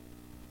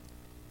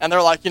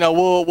like, you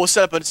know, we'll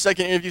set up a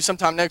second interview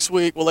sometime next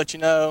week. We'll let you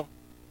know.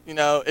 You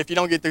know, if you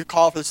don't get the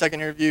call for the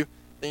second interview,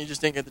 then you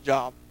just didn't get the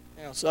job.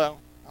 You know, so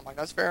I'm like,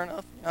 that's fair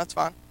enough. You know, that's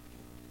fine.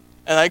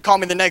 And they call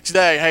me the next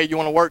day. Hey, you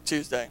want to work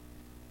Tuesday?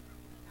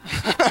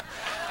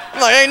 I'm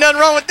like, ain't nothing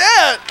wrong with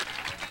that.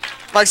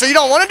 Like, so you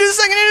don't want to do the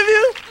second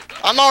interview?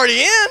 I'm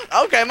already in?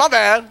 Okay, my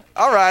bad.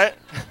 All right.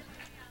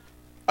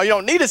 Oh, you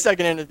don't need a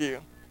second interview.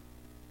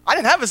 I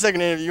didn't have a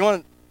second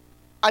interview.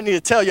 I need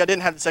to tell you I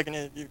didn't have the second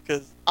interview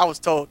because I was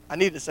told I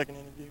needed a second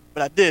interview,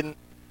 but I didn't.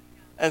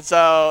 And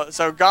so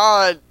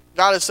God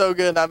is so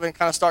good. I've been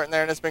kind of starting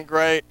there, and it's been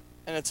great,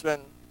 and it's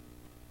been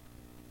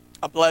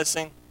a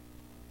blessing.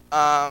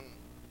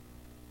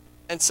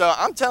 And so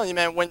I'm telling you,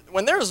 man,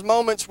 when there's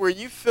moments where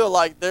you feel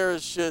like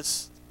there's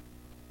just,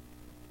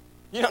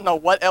 you don't know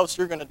what else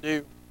you're going to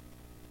do.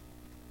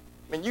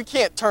 I mean, you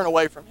can't turn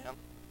away from him.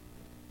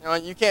 You know,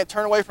 you can't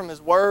turn away from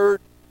his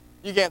word.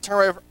 You can't turn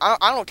away from,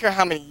 I don't care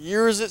how many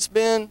years it's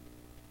been.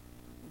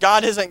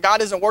 God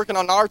isn't working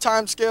on our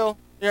time scale.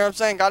 You know what I'm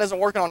saying? God isn't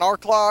working on our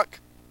clock.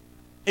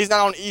 He's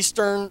not on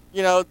Eastern,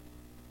 you know.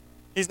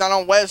 He's not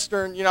on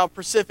Western, you know,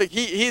 Pacific.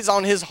 He's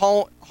on his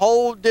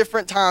whole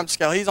different time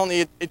scale. He's on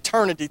the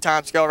eternity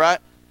time scale, right?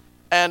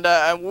 And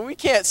we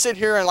can't sit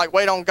here and like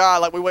wait on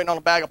God like we waiting on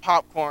a bag of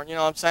popcorn, you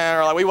know what I'm saying?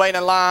 Or like we waiting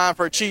in line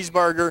for a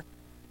cheeseburger,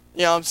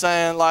 you know what I'm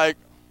saying? Like,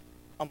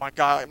 oh my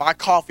God, my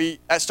coffee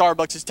at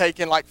Starbucks is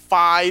taking like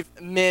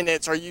 5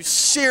 minutes. Are you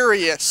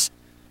serious?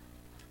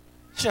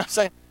 You know what I'm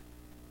saying?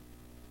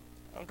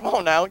 Oh, come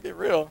on now, get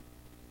real.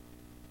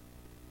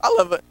 I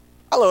love it.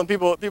 I love when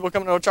people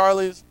come to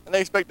O'Charlie's and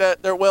they expect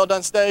that their well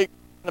done steak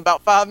in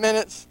about 5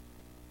 minutes.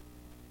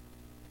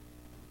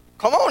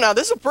 Come on now,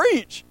 this is a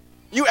preach.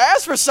 You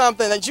ask for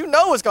something that you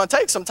know is going to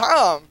take some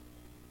time.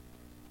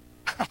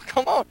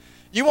 Come on.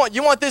 You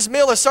want this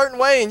meal a certain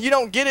way and you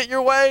don't get it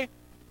your way?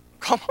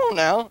 Come on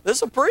now.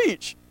 This will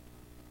preach.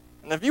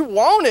 And if you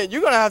want it,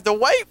 you're going to have to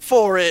wait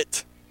for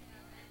it.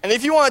 And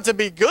if you want it to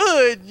be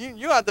good,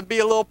 you have to be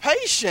a little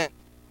patient.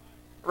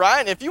 Right?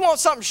 And if you want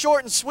something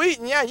short and sweet,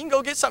 and yeah, you can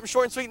go get something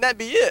short and sweet and that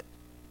be it.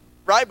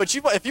 Right? But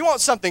if you want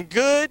something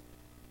good,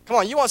 come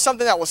on, you want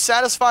something that will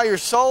satisfy your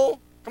soul,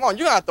 come on,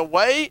 you're going to have to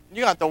wait.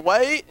 You're going to have to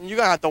wait. And you're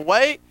going to have to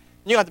wait. And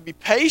you're going to have to be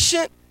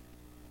patient.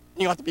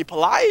 And you're going to have to be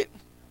polite.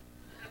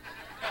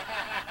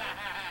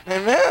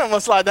 Amen. I'm going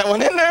to slide that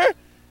one in there.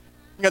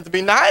 You have to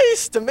be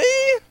nice to me.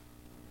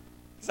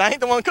 Because I ain't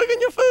the one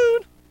cooking your food.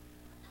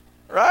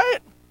 Right?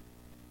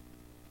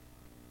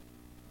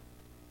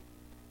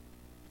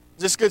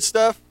 Is this good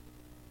stuff?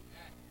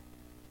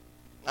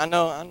 I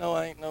know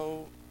I ain't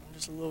no, I'm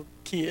just a little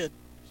kid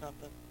or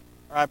something.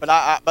 All right, but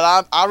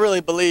I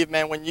really believe,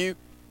 man,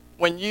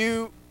 when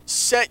you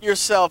set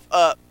yourself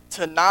up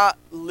to not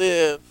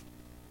live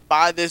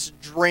by this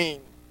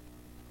dream,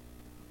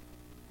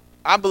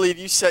 I believe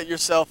you set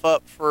yourself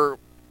up for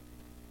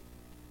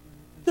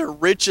the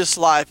richest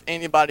life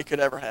anybody could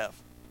ever have.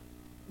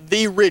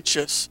 The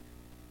richest.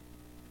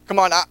 Come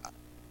on,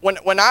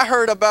 when I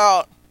heard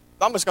about,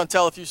 I'm just going to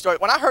tell a few stories.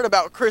 When I heard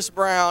about Chris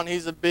Brown,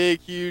 he's a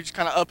big, huge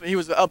kind of he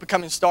was an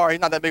up-and-coming star. He's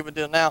not that big of a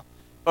deal now.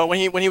 But when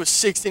he was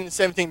 16 and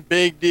 17,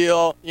 big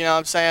deal, you know what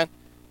I'm saying?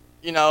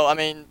 You know, I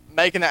mean,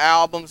 making the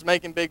albums,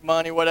 making big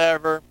money,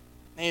 whatever.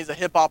 And he's a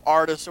hip-hop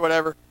artist or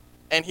whatever.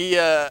 And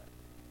everyone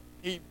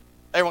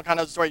kind of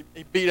knows the story.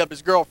 He beat up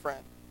his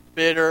girlfriend,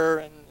 bit her,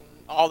 and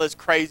all this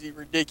crazy,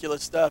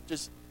 ridiculous stuff.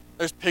 Just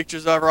there's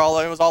pictures of her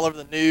it was all over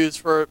the news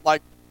for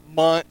like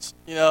months,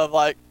 you know, of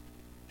like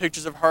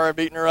pictures of her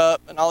beating her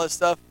up and all this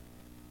stuff.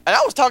 And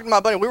I was talking to my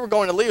buddy. We were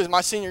going to leave. It was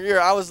my senior year.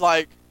 I was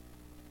like,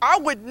 I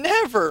would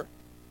never,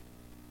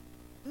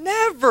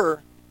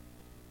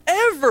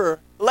 ever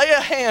lay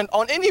a hand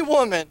on any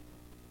woman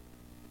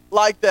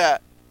like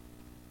that.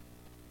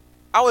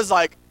 I was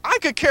like, I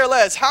could care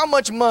less how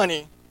much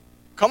money.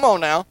 Come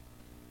on now.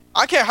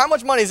 I care how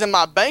much money is in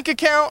my bank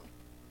account,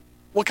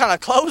 what kind of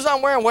clothes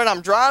I'm wearing, when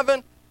I'm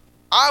driving.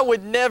 I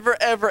would never,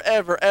 ever,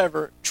 ever,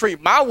 ever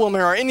treat my woman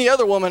or any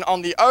other woman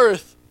on the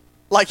earth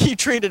like he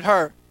treated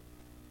her.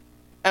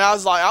 And I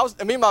was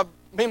like, me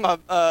and my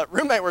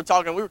roommate were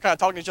talking. We were kind of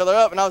talking each other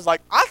up, and I was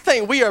like, I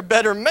think we are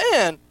better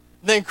men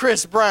than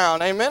Chris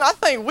Brown. Amen. I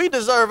think we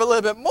deserve a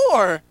little bit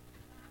more.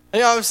 You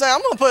know what I'm saying?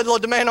 I'm going to put a little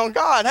demand on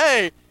God.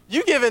 Hey,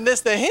 you giving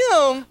this to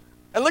him,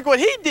 and look what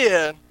he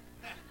did.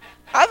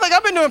 I think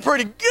I've been doing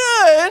pretty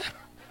good.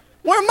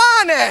 Where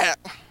mine at?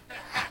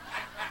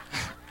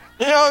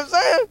 You know what I'm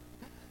saying?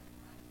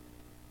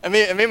 And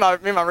me and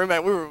my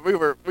roommate, we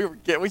were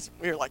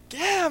like,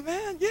 yeah,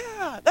 man,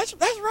 yeah, that's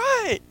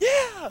right,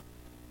 yeah,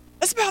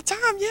 it's about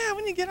time, yeah,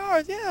 we need to get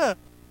ours, yeah,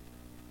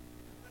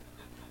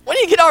 we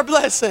need to get our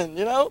blessing,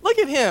 you know. Look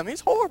at him,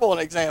 he's horrible an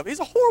example. He's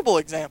a horrible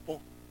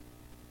example.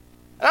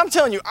 And I'm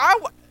telling you,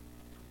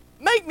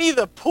 make me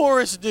the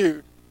poorest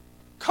dude,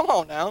 come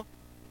on now,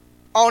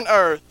 on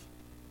earth,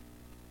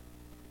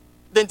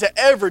 than to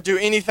ever do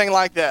anything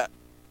like that.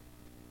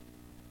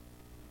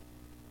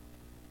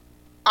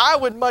 I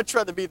would much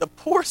rather be the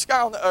poorest guy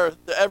on the earth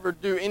to ever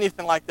do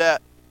anything like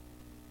that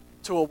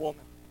to a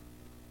woman.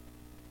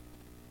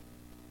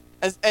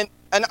 And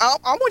I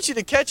want you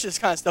to catch this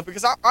kind of stuff,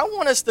 because I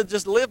want us to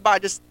just live by,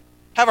 just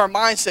have our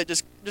mindset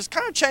just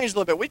kind of change a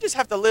little bit. We just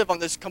have to live on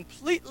this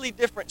completely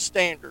different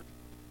standard.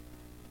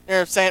 You know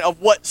what I'm saying?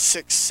 Of what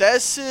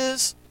success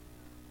is,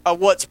 of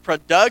what's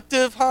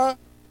productive,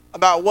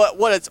 about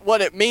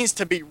what it means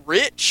to be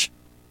rich.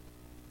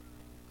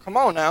 Come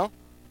on now.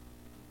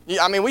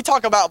 I mean, we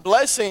talk about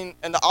blessing,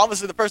 and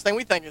obviously the first thing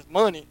we think is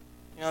money.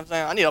 You know what I'm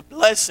saying? I need a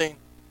blessing.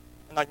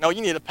 And like, no,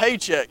 you need a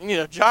paycheck. You need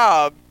a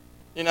job.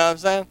 You know what I'm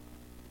saying?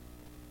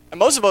 And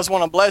most of us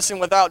want a blessing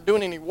without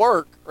doing any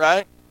work,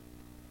 right?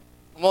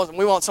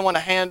 We want someone to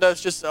hand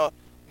us just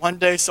one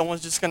day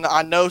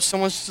I know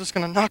someone's just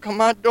going to knock on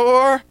my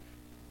door.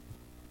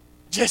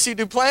 Jesse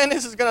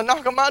Duplantis is going to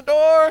knock on my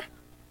door.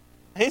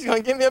 And he's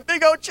going to give me a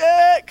big old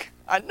check.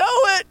 I know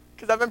it,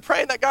 because I've been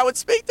praying that God would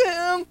speak to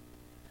him.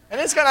 And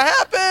it's going to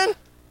happen.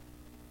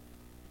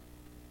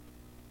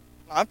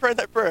 I prayed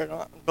that prayer.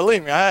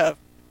 Believe me, I have.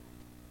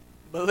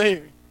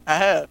 Believe me, I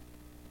have.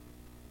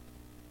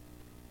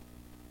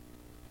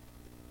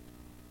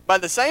 But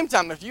at the same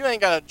time, if you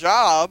ain't got a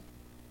job,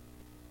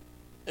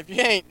 if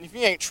you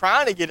ain't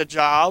trying to get a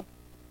job,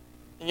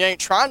 and you ain't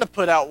trying to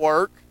put out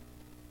work,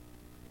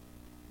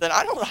 then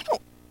I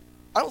don't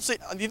I don't see.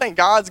 Do you think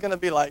God's going to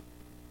be like,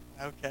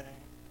 okay,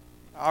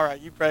 all right,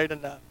 you prayed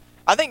enough?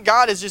 I think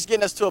God is just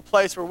getting us to a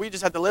place where we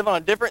just have to live on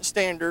a different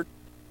standard,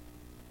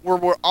 where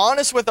we're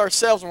honest with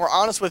ourselves and we're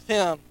honest with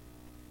Him,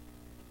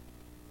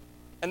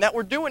 and that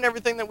we're doing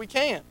everything that we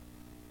can.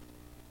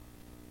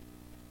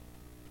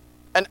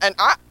 And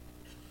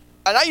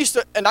I used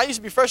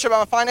to be frustrated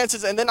about my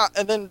finances, and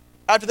then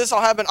after this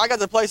all happened, I got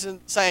to the place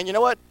in saying, you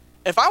know what?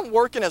 If I'm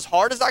working as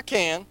hard as I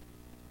can,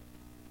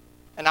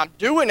 and I'm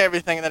doing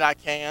everything that I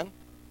can,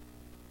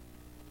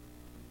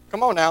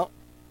 come on now,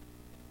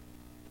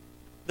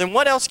 then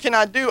what else can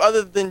I do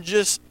other than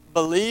just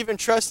believe and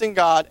trust in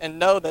God and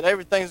know that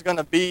everything's going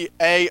to be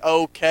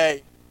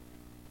A-okay?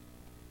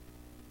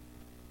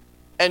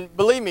 And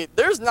believe me,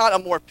 there's not a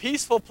more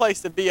peaceful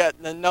place to be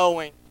at than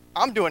knowing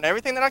I'm doing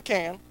everything that I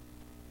can.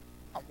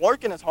 I'm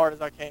working as hard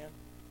as I can.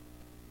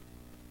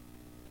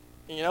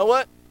 And you know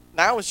what?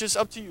 Now it's just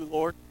up to you,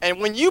 Lord. And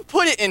when you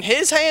put it in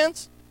His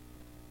hands,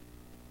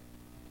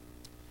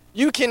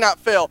 you cannot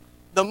fail.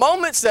 The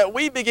moments that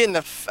we begin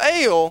to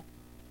fail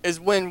is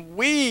when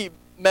we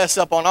mess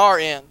up on our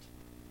end,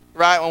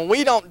 right? When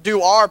we don't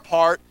do our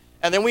part,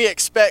 and then we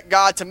expect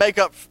God to make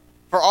up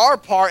for our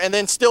part and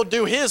then still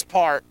do His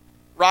part,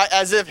 right?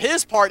 As if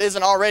His part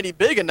isn't already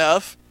big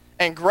enough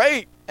and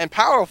great and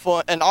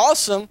powerful and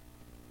awesome.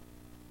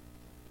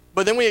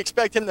 But then we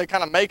expect Him to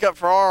kind of make up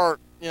for our,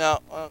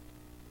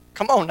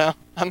 come on now.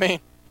 I mean,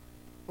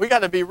 we got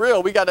to be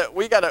real. We got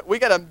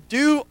to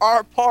do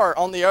our part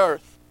on the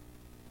earth.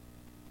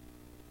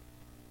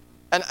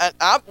 And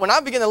when I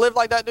begin to live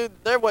like that, dude,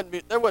 there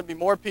wouldn't be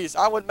more peace.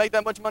 I wouldn't make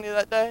that much money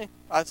that day.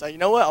 I'd say, you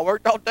know what? I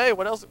worked all day.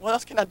 What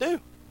else can I do? You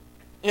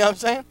know what I'm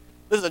saying?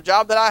 This is a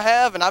job that I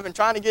have, and I've been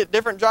trying to get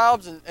different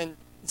jobs and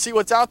see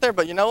what's out there.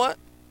 But you know what?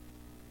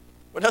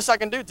 What else I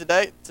can do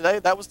today?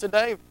 That was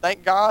today.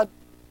 Thank God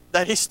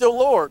that He's still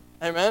Lord.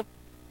 Amen.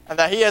 And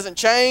that He hasn't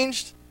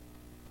changed,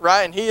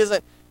 right? And He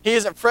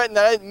isn't fretting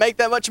that I didn't make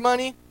that much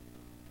money.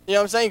 You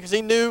know what I'm saying? Because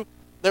He knew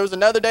there was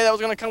another day that was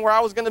going to come where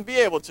I was going to be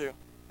able to,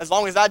 as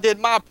long as I did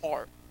my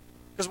part.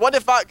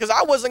 Because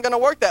I wasn't going to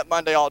work that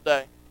Monday all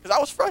day because I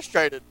was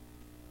frustrated.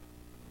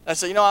 And I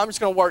said, I'm just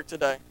going to work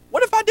today.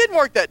 What if I didn't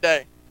work that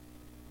day?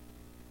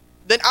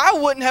 Then I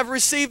wouldn't have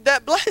received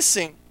that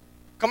blessing.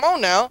 Come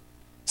on now.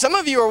 Some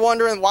of you are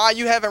wondering why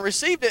you haven't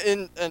received it,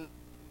 and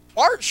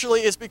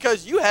partially it's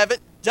because you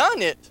haven't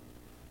done it,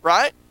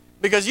 right?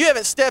 Because you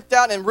haven't stepped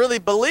out and really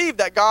believed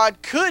that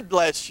God could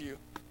bless you.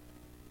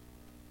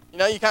 You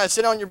kind of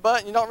sit on your butt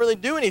and you don't really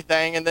do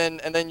anything, and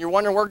then you're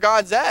wondering where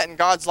God's at, and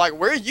God's like,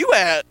 where are you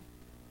at?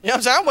 You know what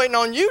I'm saying? I'm waiting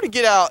on you to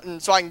get out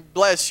and so I can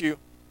bless you,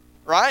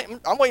 right?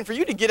 I'm waiting for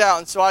you to get out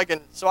and so I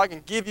can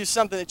give you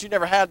something that you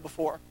never had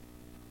before.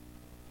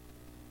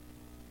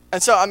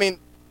 And so, I mean,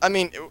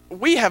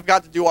 we have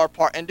got to do our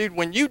part. And dude,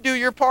 when you do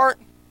your part,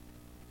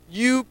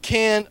 you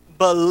can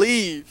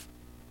believe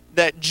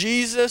that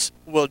Jesus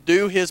will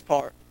do His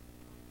part.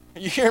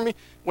 You hear me?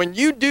 When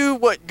you do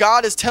what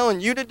God is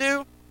telling you to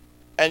do,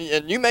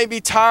 and you may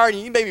be tired,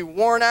 and you may be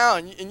worn out,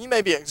 and you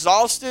may be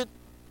exhausted,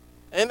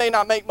 and it may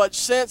not make much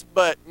sense,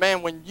 but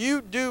man, when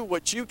you do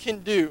what you can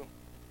do,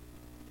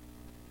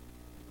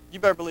 you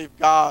better believe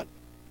God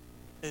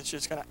is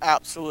just going to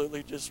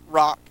absolutely just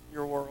rock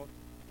your world.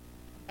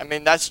 I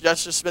mean, that's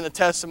just been a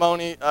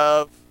testimony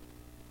of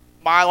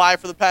my life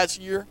for the past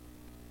year.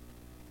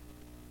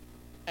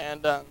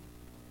 And I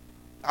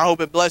hope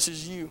it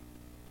blesses you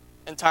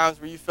in times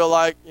where you feel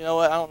like, you know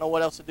what, I don't know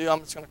what else to do.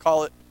 I'm just going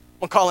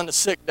to call in a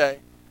sick day.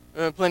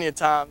 There have been plenty of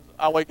times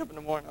I wake up in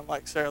the morning, I'm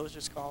like, Sarah, let's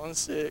just call in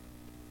sick.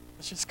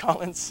 Let's just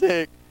call in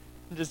sick.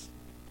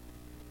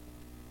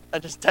 I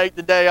just take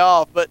the day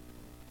off. But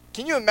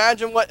can you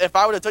imagine what if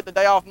I would have took the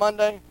day off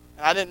Monday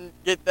and I didn't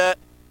get that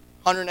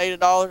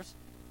 $180?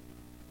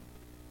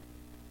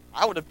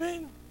 I would have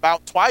been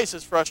about twice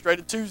as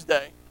frustrated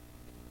Tuesday,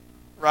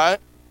 right?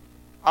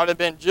 I would have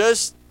been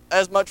just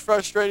as much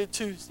frustrated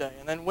Tuesday,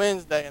 and then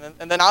Wednesday,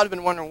 and then I would have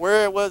been wondering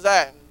where it was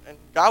at, and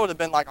God would have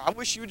been like, I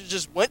wish you would have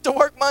just went to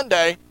work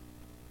Monday,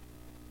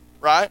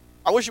 right?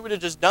 I wish you would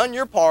have just done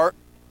your part,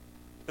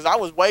 because I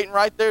was waiting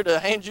right there to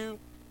hand you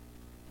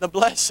the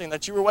blessing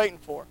that you were waiting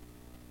for.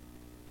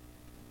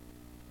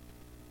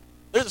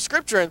 There's a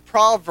scripture in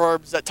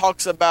Proverbs that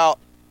talks about,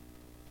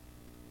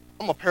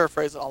 I'm going to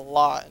paraphrase it a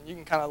lot, and you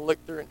can kind of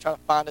look through it and try to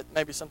find it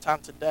maybe sometime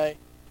today.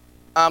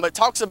 But it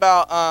talks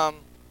about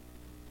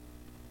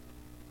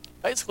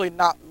basically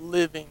not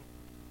living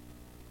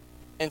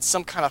in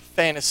some kind of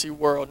fantasy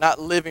world, not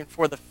living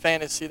for the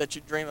fantasy that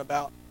you dream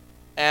about.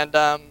 And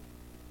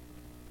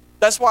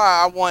that's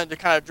why I wanted to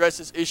kind of address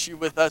this issue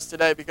with us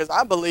today, because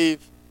I believe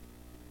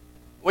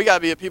we got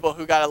to be a people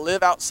who got to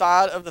live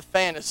outside of the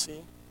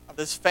fantasy, of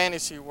this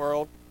fantasy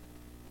world,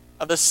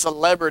 of this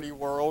celebrity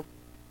world,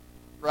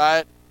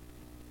 right?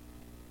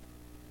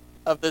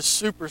 Of this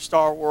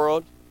superstar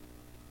world,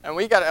 and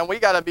we got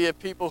to be a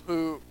people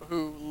who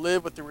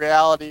live with the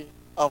reality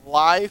of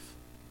life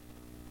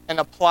and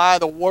apply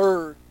the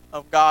Word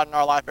of God in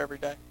our life every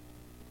day.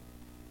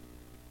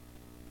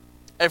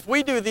 If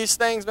we do these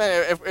things,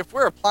 man, if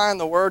we're applying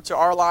the Word to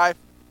our life,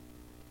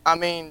 I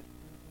mean,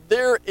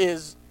 there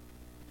is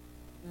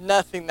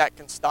nothing that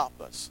can stop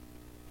us.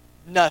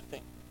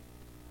 Nothing.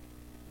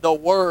 The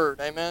Word,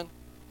 amen?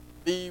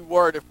 The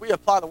Word. If we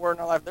apply the Word in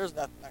our life, there's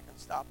nothing that can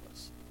stop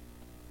us.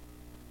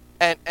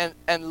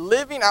 And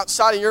living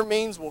outside of your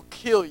means will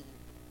kill you.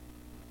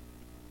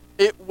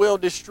 It will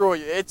destroy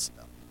you. It's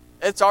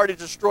already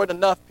destroyed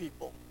enough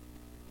people,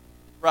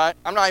 right?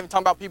 I'm not even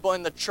talking about people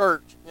in the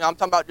church. I'm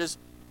talking about just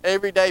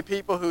everyday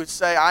people who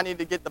say, I need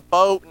to get the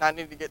boat, and I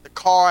need to get the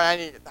car, and I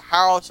need to get the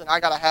house, and I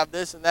got to have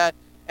this and that,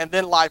 and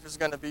then life is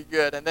going to be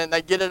good. And then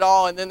they get it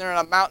all, and then they're in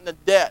a mountain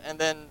of debt, and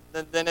then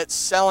it's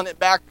selling it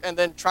back, and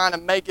then trying to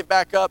make it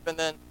back up, and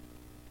then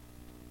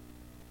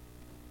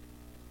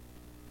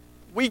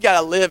we got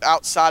to live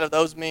outside of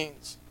those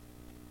means,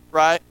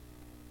 right?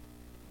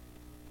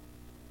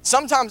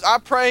 Sometimes I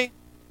pray,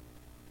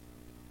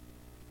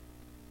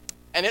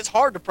 and it's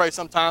hard to pray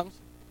sometimes,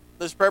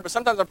 this prayer, but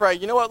sometimes I pray,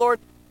 you know what, Lord?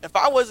 If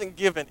I wasn't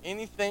given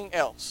anything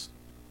else,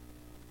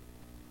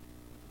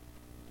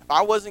 if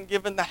I wasn't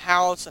given the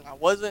house, and I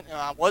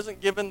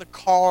wasn't given the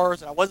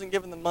cars, and I wasn't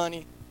given the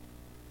money,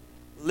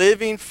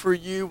 living for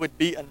you would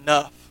be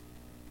enough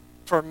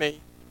for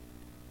me.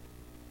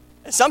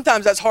 And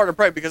sometimes that's hard to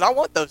pray because I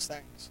want those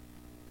things.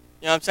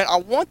 You know what I'm saying? I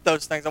want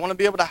those things. I want to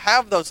be able to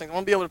have those things. I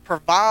want to be able to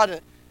provide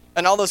it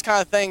and all those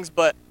kind of things.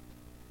 But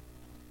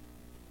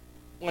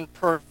when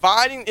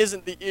providing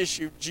isn't the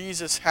issue,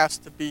 Jesus has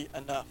to be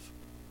enough.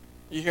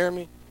 You hear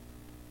me?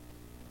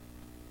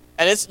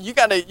 And you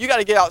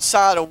gotta get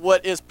outside of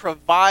what is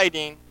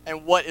providing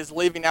and what is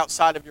living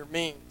outside of your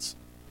means.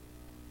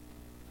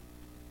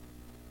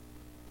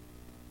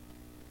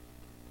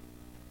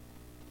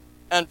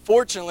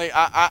 Unfortunately,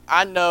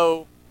 I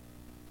know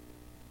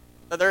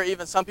that there are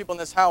even some people in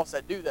this house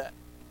that do that.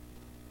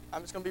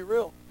 I'm just going to be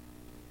real.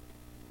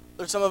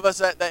 There's some of us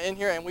that in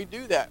here, and we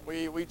do that.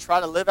 We try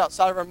to live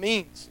outside of our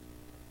means.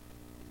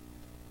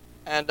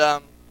 And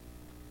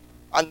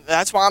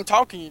that's why I'm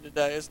talking to you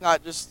today. It's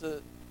not just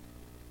to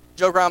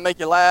joke around, make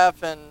you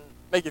laugh, and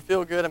make you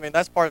feel good. I mean,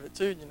 that's part of it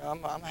too.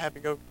 I'm a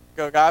happy-go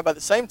guy. But at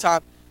the same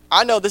time,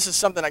 I know this is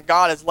something that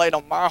God has laid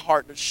on my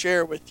heart to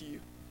share with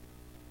you.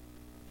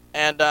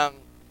 And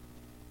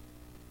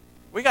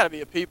we got to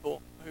be a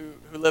people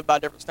who live by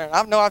different standards.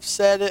 I know I've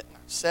said it, and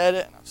I've said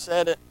it, and I've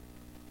said it.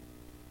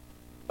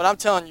 But I'm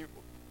telling you,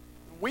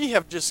 we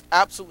have just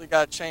absolutely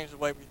got to change the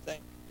way we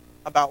think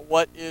about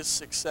what is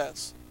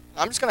success.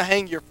 And I'm just going to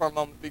hang here for a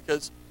moment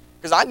because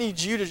I need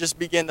you to just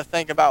begin to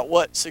think about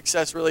what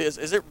success really is.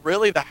 Is it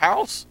really the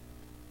house?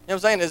 You know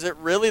what I'm saying? Is it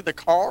really the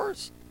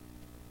cars?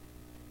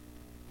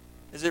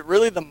 Is it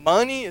really the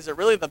money? Is it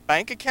really the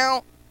bank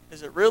account?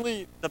 Is it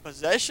really the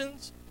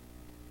possessions?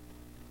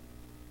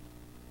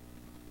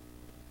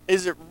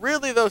 Is it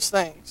really those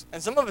things?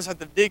 And some of us have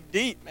to dig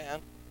deep,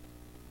 man,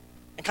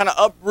 and kind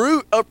of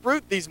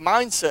uproot these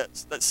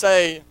mindsets that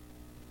say,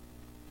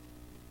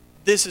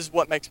 this is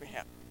what makes me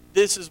happy.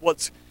 This is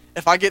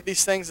if I get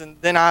these things, and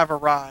then I've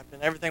arrived,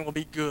 and everything will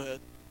be good,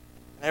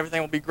 and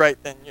everything will be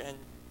great then.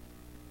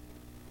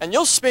 And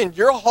you'll spend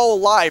your whole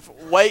life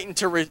waiting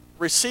to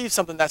receive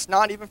something that's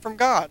not even from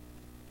God.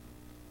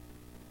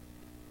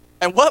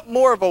 And what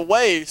more of a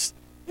waste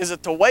is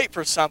it to wait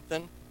for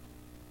something,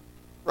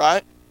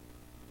 right?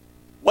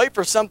 Wait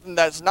for something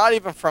that's not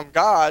even from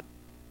God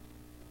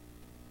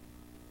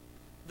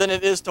than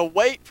it is to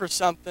wait for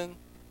something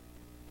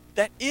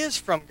that is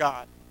from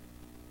God.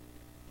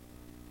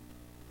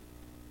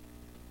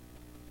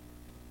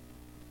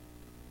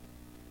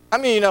 I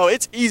mean,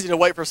 it's easy to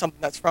wait for something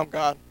that's from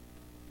God,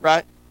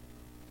 right?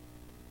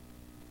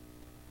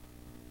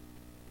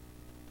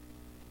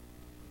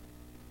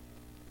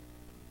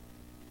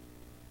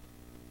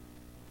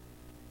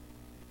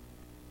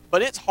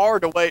 But it's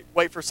hard to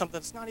wait for something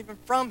that's not even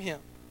from Him.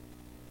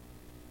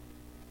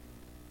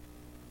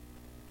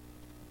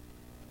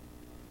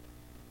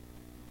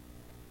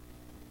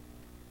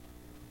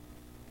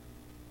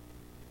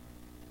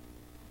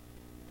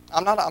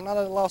 I'm not at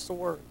a loss of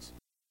words.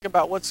 Think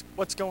about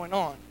what's going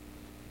on.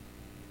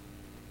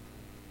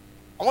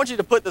 I want you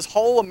to put this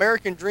whole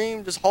American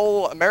dream, this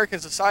whole American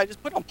society,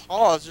 just put on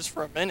pause just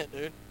for a minute,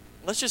 dude.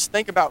 Let's just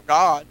think about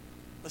God.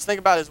 Let's think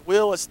about His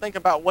will. Let's think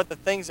about what the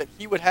things that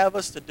He would have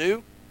us to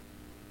do.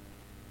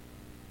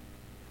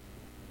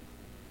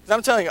 Because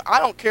I'm telling you, I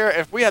don't care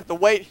if we have to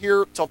wait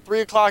here till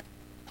 3 o'clock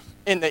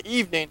in the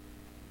evening.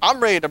 I'm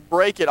ready to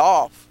break it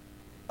off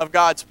of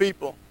God's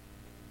people.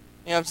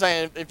 You know what I'm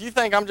saying? If you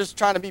think I'm just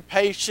trying to be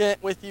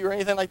patient with you or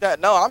anything like that,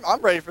 no,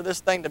 I'm ready for this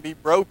thing to be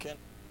broken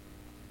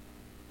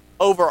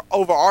over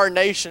our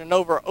nation and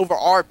over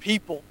our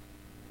people,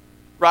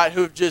 right,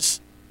 who've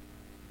just,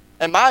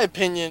 in my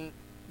opinion,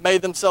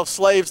 made themselves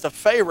slaves to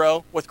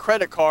Pharaoh with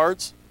credit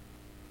cards,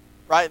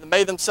 right? They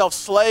made themselves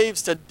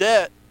slaves to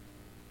debt,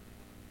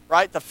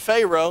 right, to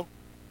Pharaoh.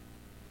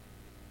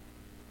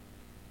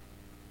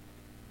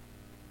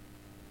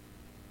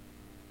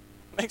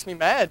 It makes me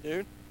mad,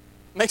 dude.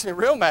 It makes me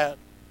real mad.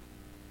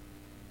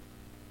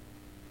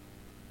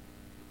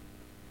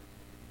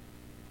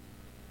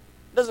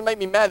 It doesn't make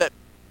me mad that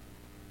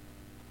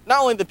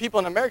not only the people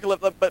in America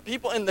live, but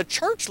people in the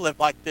church live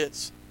like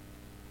this.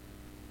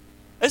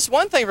 It's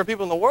one thing for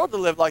people in the world to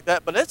live like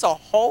that, but it's a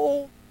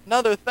whole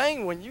nother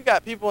thing when you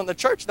got people in the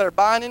church that are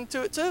buying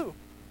into it too.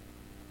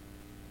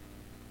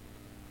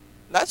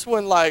 That's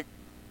when like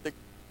the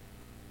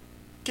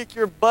kick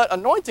your butt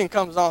anointing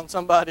comes on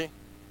somebody.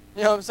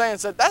 You know what I'm saying?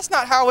 So that's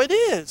not how it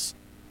is.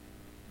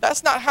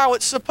 That's not how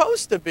it's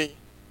supposed to be.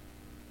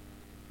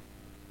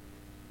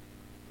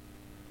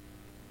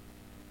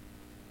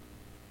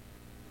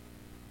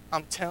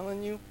 I'm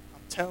telling you,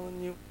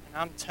 and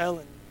I'm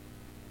telling you.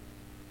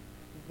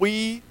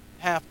 We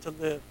have to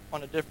live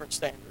on a different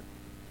standard.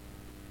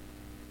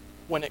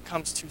 When it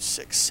comes to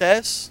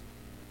success,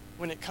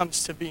 when it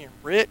comes to being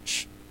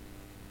rich,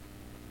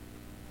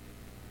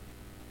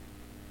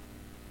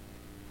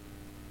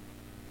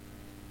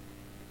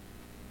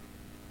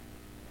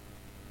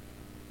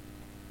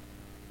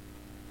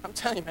 I'm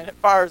telling you, man, it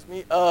fires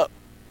me up.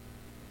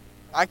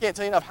 I can't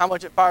tell you enough how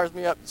much it fires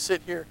me up to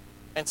sit here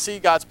and see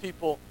God's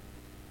people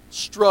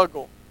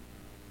struggle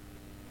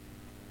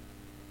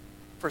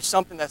for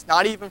something that's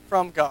not even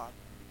from God.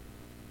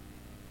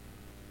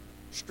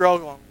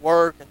 Struggle and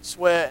work and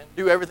sweat and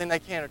do everything they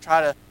can to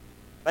try to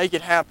make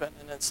it happen.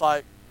 And it's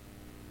like,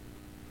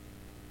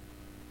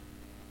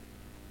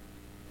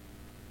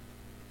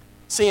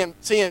 seeing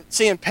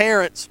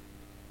parents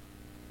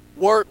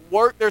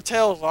work their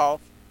tails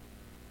off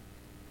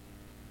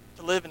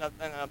to live in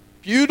a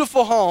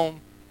beautiful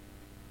home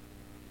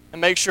and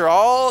make sure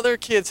all their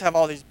kids have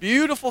all these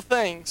beautiful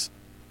things,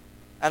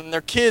 and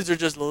their kids are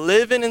just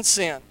living in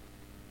sin.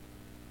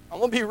 I'm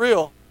going to be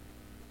real.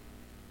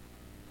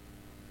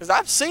 Because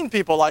I've seen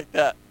people like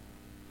that.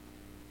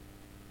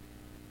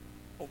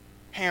 Well,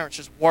 parents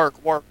just work.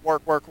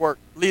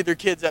 Leave their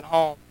kids at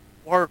home.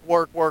 Work.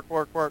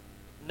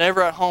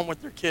 Never at home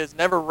with their kids.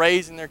 Never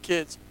raising their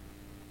kids.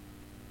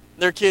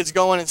 Their kids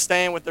going and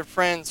staying with their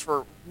friends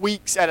for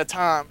weeks at a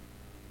time.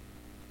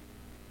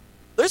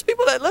 There's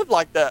people that live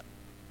like that.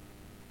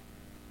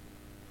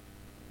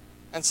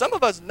 And some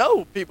of us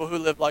know people who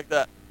live like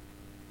that.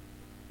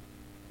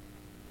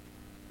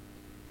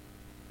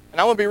 And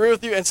I want to be real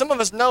with you. And some of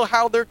us know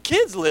how their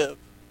kids live.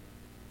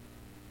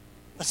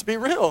 Let's be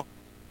real.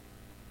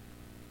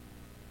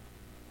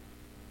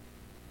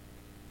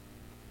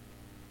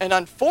 And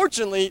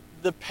unfortunately,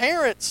 the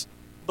parents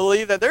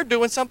believe that they're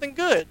doing something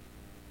good.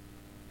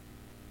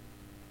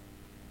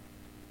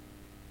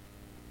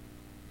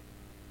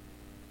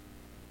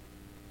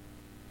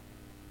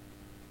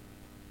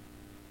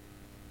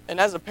 And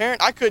as a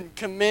parent, I couldn't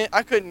commend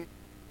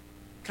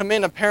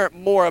a parent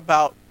more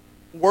about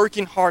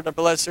working hard to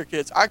bless their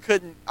kids. I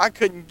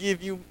couldn't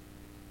give you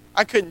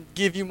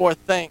more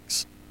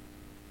thanks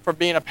for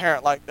being a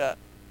parent like that.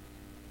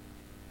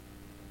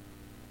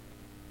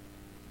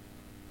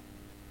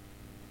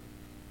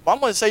 But I'm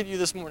going to say to you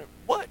this morning,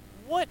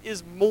 what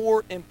is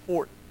more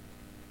important?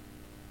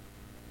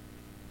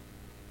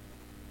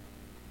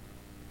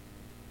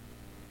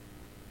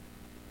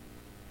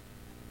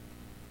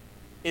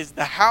 Is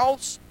the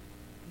house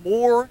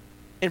more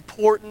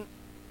important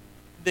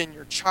than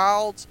your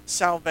child's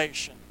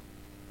salvation?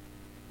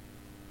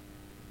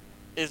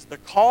 Is the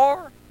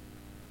car,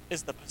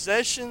 is the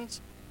possessions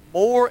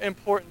more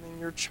important than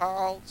your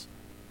child's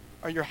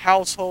or your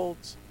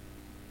household's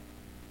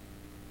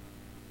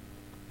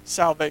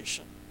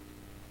salvation?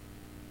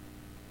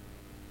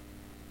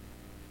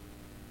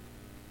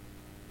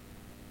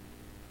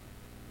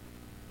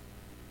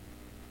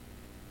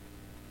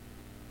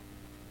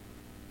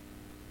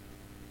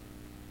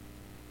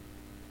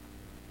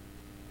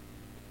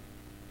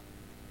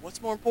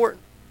 What's more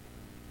important?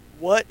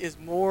 What is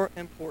more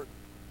important?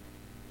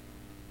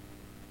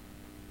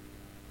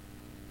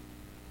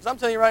 Because I'm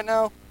telling you right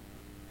now,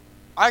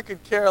 I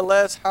could care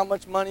less how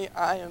much money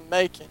I am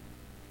making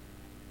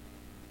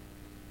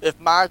if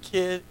my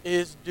kid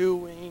is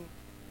doing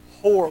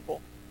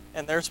horrible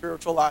in their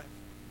spiritual life.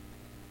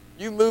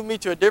 You move me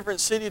to a different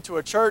city, to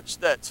a church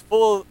that's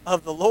full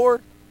of the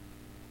Lord,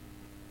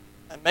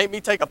 and make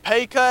me take a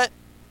pay cut.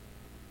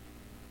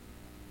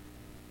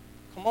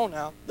 Come on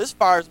now. This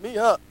fires me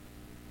up.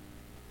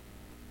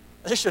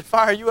 This should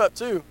fire you up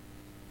too.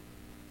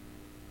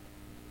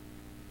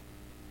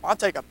 I'll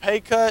take a pay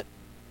cut.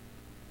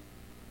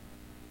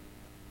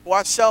 Will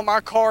I sell my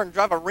car and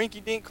drive a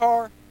rinky-dink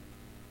car?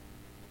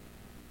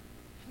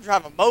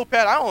 Drive a moped?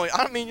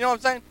 I mean, you know what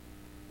I'm saying?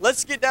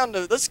 Let's get down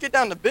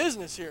to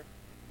business here.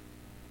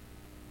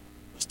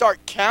 Let's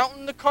start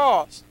counting the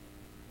cost.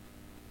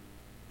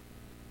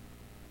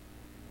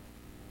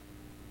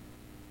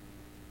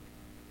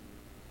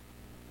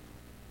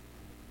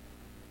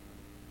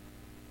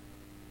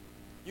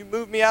 You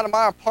move me out of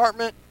my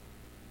apartment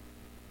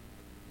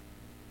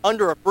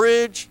under a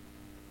bridge.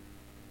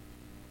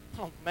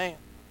 Oh man.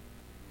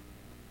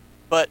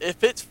 But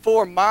if it's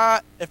for my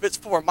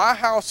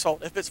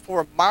household, if it's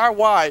for my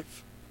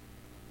wife,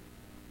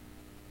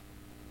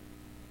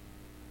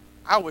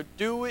 I would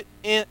do it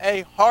in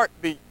a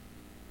heartbeat.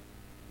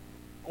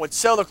 I would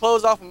sell the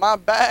clothes off of my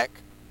back.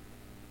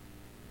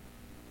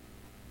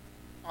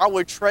 I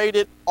would trade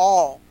it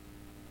all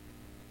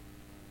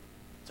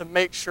to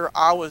make sure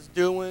I was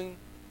doing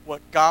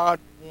what God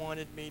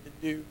wanted me to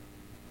do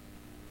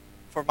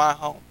for my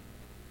home.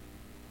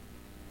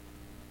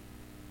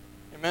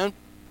 Amen?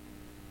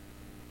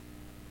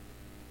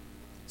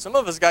 Some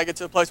of us got to get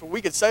to a place where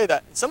we could say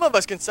that. And some of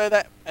us can say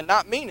that and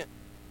not mean it.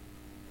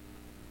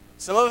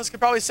 Some of us could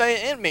probably say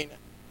it and mean it.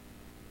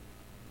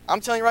 I'm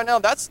telling you right now,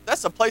 that's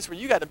a place where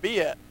you got to be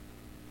at.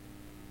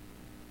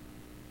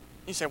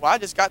 You say, well, I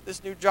just got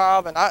this new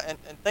job and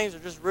things are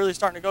just really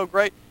starting to go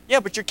great.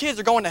 Yeah, but your kids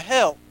are going to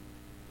hell.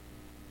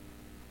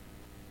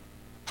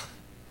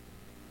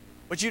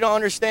 But you don't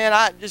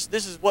understand.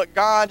 This is what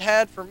God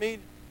had for me,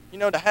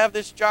 to have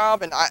this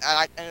job, and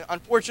and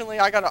unfortunately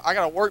I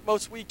gotta work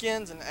most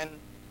weekends, and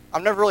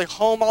I'm never really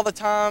home all the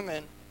time,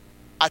 and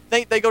I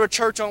think they go to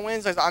church on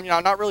Wednesdays. I'm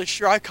not really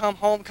sure. I come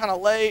home kind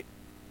of late.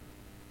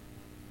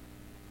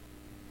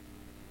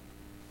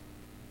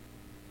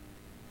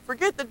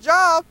 Forget the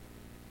job.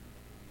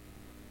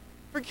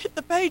 Forget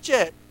the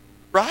paycheck,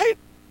 right?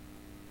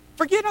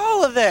 Forget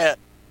all of that.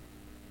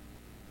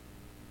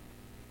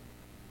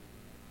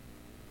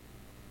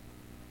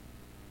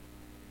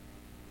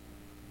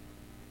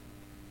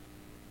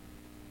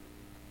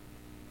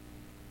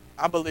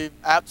 I believe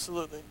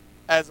absolutely,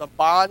 as a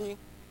body,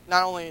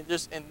 not only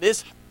just in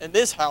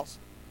this house,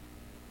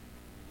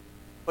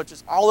 but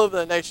just all over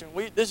the nation.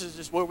 This is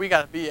just where we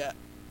got to be at.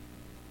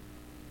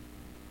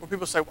 Where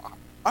people say, well,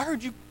 I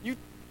heard you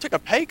took a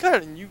pay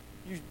cut and you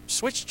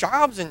switched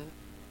jobs, and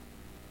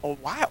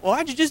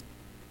why'd you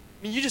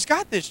you just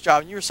got this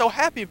job and you were so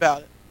happy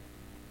about it.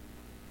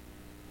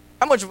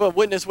 How much of a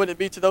witness would it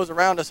be to those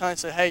around us, and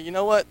say, hey, you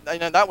know what?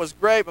 That was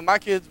great, but my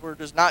kids were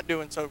just not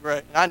doing so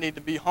great, and I need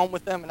to be home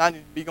with them, and I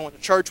need to be going to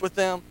church with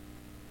them.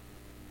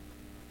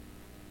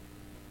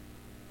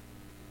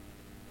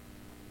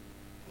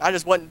 And I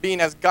just wasn't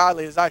being as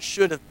godly as I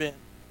should have been.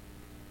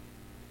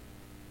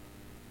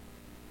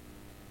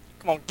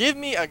 Come on, give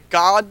me a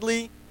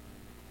godly,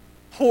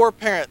 poor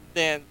parent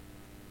than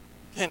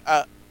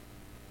a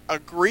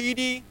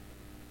greedy,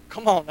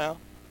 come on now,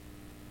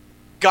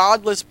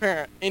 godless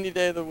parent any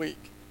day of the week.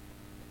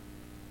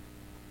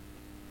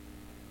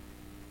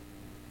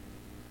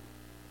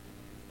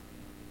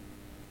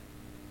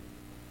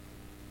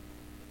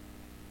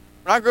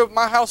 When I grew up in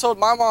my household,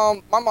 my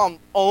mom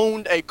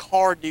owned a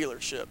car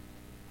dealership.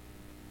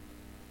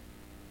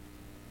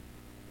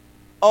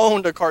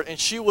 Owned a car, and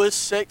she was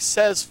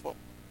successful.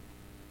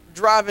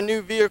 Driving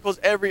new vehicles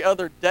every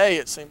other day,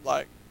 it seemed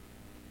like.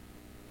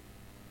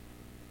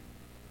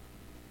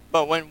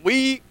 But when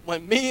me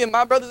and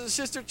my brothers and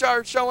sisters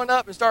started showing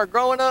up and started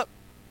growing up,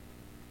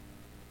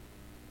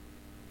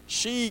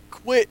 she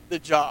quit the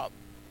job.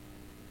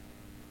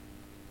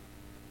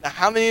 Now,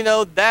 how many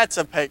know that's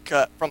a pay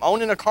cut? From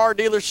owning a car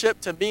dealership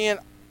to being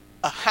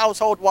a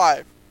household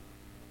wife.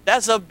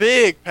 That's a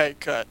big pay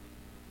cut.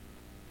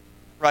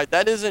 Right?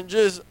 That isn't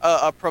just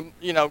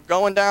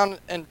going down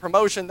in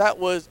promotion. That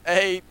was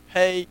a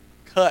pay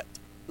cut.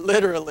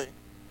 Literally.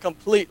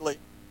 Completely.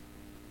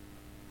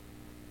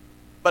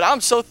 But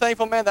I'm so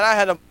thankful, man, that I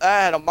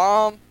had a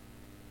mom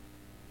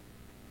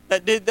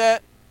that did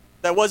that.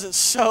 That wasn't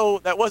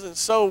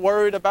so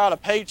worried about a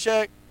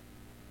paycheck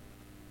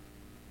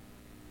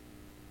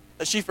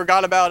that she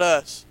forgot about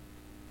us.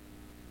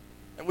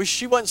 And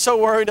she wasn't so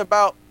worried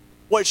about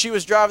what she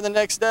was driving the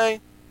next day.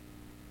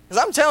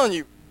 Because I'm telling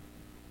you,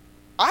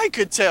 I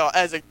could tell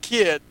as a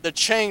kid the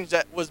change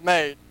that was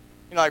made.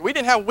 Like we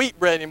didn't have wheat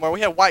bread anymore.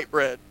 We had white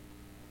bread.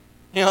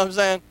 You know what I'm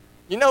saying?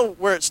 You know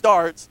where it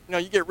starts.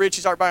 You get rich,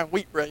 you start buying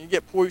wheat bread. You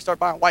get poor, you start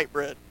buying white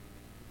bread.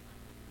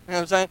 You know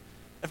what I'm saying?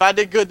 If I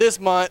did good this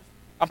month,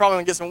 I'm probably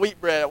going to get some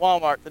wheat bread at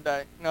Walmart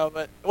today.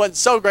 But it wasn't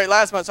so great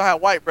last month, so I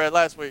had white bread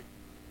last week.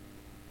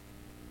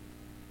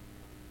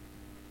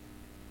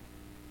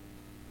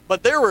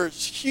 But there were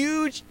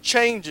huge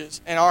changes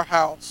in our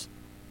house.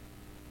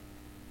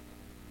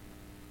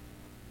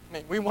 I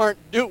mean, we weren't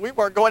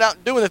going out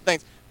and doing the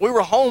things. We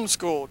were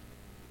homeschooled.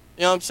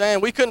 You know what I'm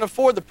saying? We couldn't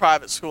afford the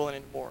private schooling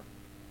anymore.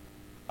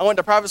 I went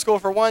to private school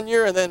for 1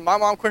 year, and then my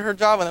mom quit her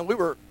job, and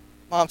then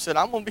Mom said,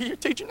 I'm going to be your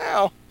teacher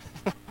now.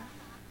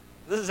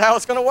 This is how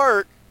it's going to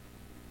work.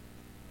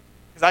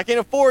 Because I can't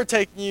afford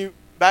taking you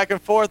back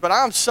and forth, but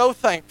I'm so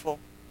thankful.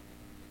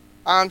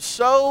 I'm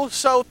so,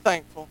 so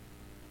thankful.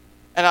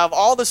 And out of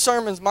all the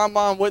sermons my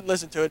mom wouldn't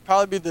listen to, it'd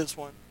probably be this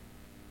one.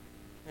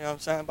 You know what I'm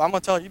saying? But I'm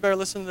going to tell you better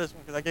listen to this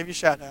one because I gave you a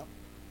shout out.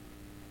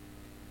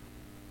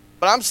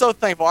 But I'm so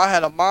thankful I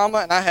had a mama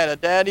and I had a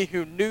daddy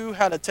who knew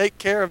how to take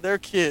care of their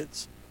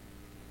kids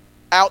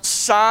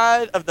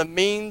outside of the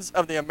means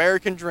of the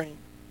American dream.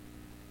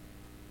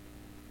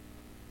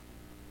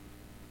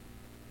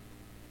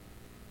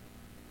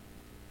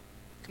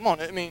 Come on,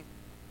 I mean,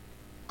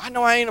 I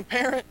know I ain't a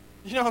parent.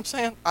 You know what I'm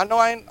saying? I know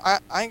I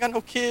ain't got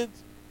no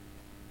kids.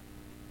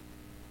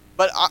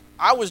 But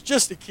I was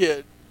just a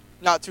kid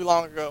not too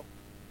long ago.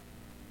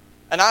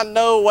 And I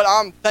know what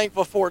I'm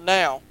thankful for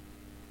now.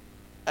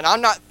 And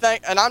I'm not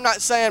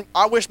saying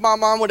I wish my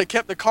mom would have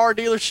kept the car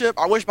dealership.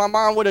 I wish my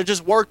mom would have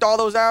just worked all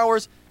those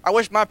hours. I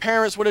wish my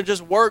parents would have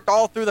just worked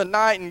all through the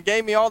night and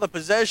gave me all the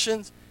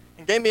possessions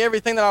and gave me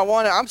everything that I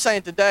wanted. I'm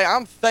saying today,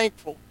 I'm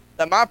thankful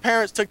that my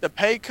parents took the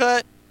pay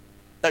cut,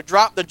 that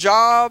dropped the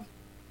job,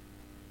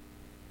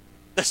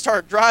 that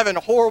started driving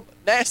horrible,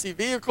 nasty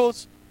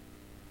vehicles,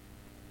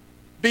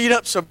 beat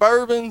up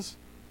Suburbans.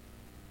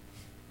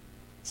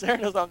 Sarah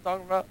knows what I'm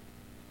talking about.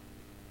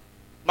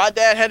 My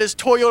dad had his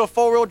Toyota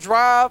 4-wheel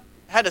drive,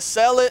 had to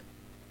sell it.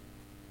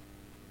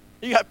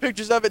 He got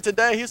pictures of it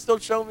today. He'll still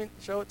show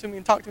it to me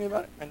and talk to me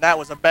about it. And that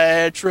was a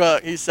bad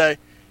truck. He said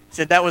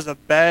that was a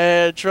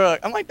bad truck.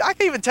 I'm like, I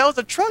can't even tell it's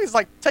a truck. It's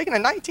like taking a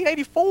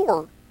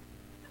 1984.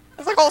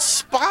 It's like all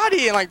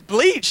spotty and like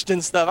bleached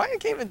and stuff. I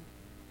can't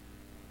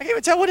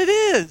even tell what it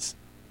is.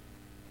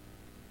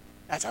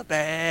 That's a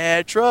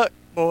bad truck,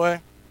 boy.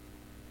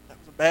 That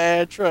was a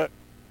bad truck.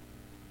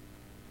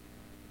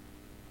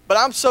 But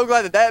I'm so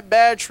glad that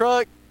bad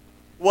truck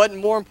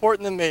wasn't more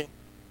important than me.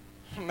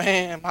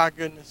 Man, my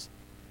goodness.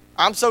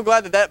 I'm so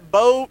glad that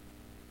boat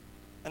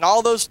and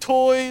all those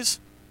toys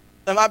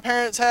that my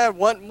parents had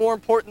wasn't more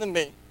important than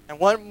me, and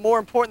wasn't more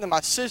important than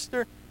my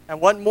sister, and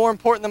wasn't more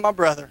important than my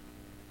brother.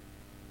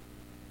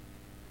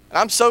 And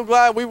I'm so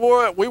glad we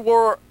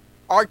wore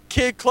our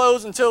kid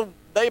clothes until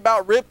they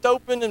about ripped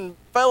open and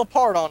fell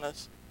apart on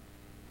us.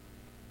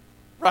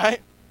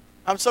 Right?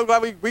 I'm so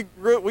glad we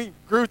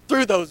grew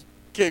through those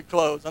kid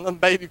clothes and them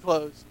baby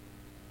clothes.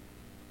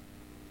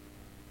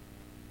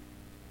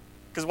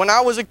 Because when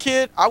I was a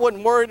kid, I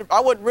wasn't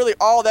really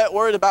all that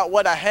worried about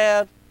what I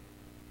had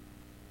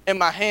in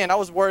my hand. I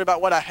was worried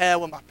about what I had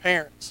with my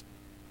parents.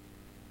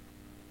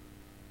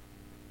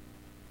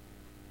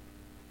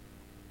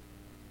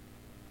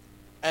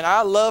 And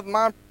I love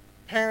my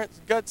parents'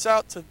 guts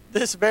out to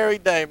this very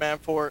day, man,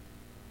 for it.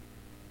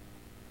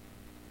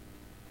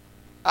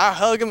 I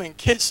hug them and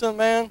kiss them,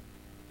 man.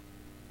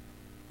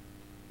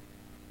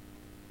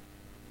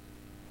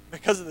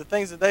 Because of the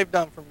things that they've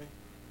done for me.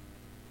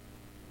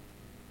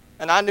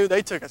 And I knew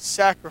they took a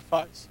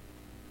sacrifice.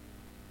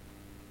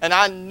 And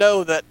I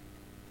know that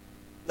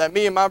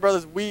me and my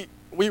brothers, we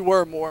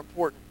were more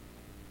important.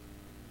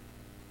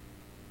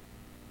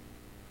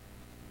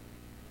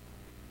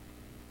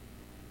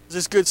 Is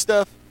this good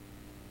stuff?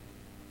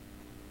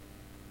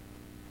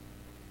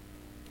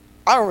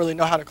 I don't really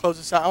know how to close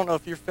this out. I don't know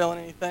if you're feeling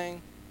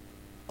anything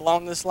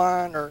along this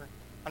line, or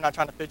I'm not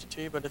trying to pitch it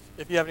to you, but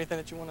if you have anything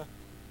that you want to.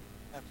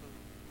 Absolutely.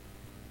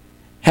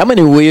 How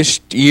many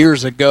wished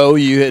years ago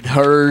you had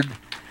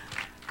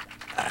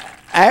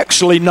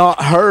actually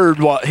not heard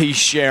what he's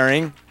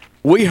sharing?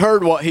 We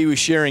heard what he was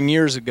sharing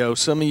years ago.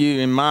 Some of you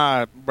in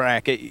my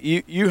bracket,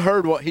 you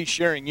heard what he's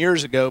sharing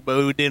years ago,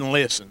 but we didn't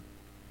listen.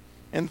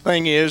 And the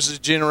thing is, the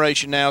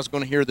generation now is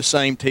going to hear the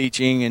same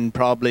teaching, and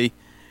probably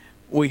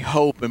we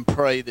hope and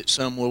pray that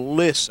some will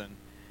listen.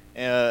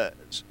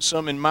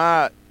 Some in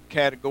my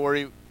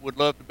category would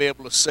love to be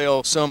able to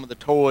sell some of the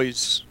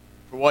toys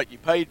for what you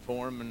paid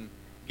for them and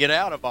get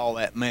out of all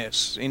that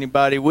mess.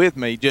 Anybody with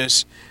me?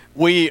 Just,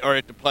 we are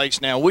at the place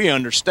now, we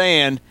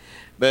understand,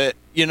 but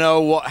you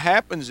know what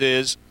happens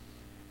is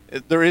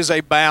there is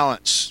a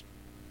balance.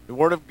 The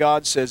Word of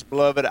God says,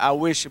 "Beloved, I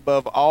wish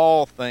above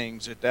all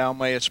things that thou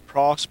mayest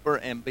prosper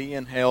and be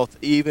in health,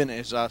 even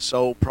as thy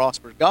soul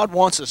prospers." God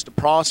wants us to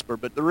prosper,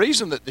 but the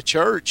reason that the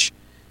church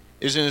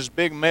is in this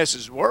big mess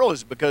as the world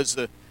is because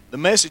the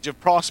message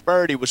of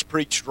prosperity was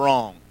preached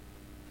wrong.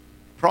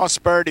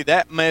 Prosperity,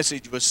 that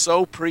message was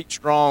so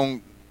preached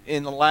wrong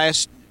in the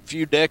last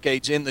few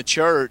decades in the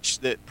church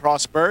that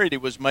prosperity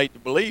was made to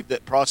believe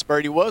that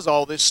prosperity was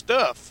all this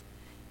stuff.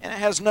 And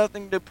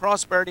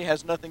prosperity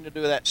has nothing to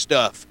do with that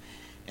stuff.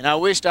 And I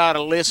wished I'd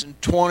have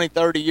listened 20,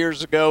 30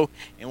 years ago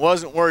and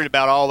wasn't worried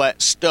about all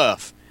that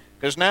stuff.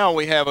 Because now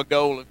we have a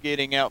goal of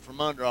getting out from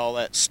under all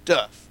that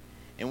stuff.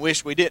 And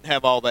wish we didn't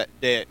have all that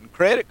debt. And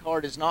credit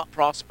card is not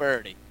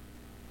prosperity.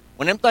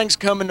 When them things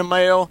come in the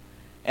mail,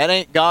 that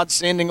ain't God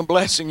sending a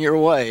blessing your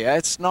way.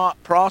 That's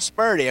not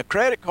prosperity. A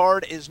credit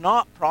card is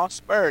not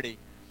prosperity.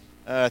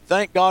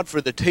 Thank God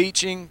for the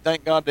teaching.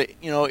 Thank God that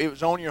it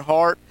was on your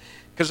heart.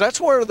 Because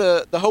that's where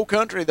the whole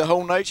country, the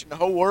whole nation, the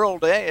whole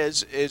world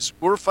is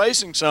we're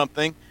facing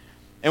something,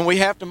 and we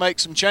have to make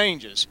some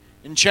changes.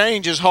 And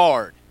change is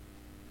hard.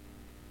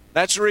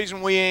 That's the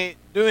reason we ain't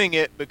doing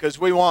it, because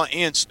we want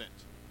instant.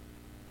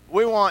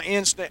 We want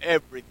instant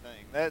everything.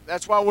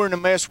 That's why we're in the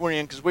mess we're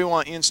in, because we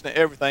want instant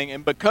everything.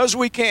 And because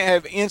we can't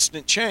have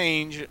instant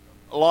change,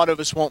 a lot of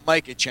us won't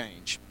make a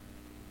change.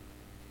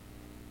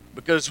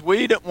 Because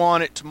we don't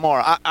want it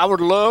tomorrow. I would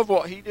love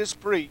what he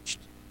just preached.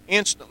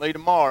 Instantly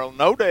tomorrow,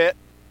 no debt,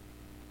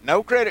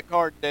 no credit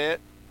card debt,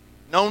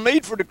 no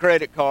need for the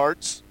credit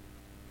cards,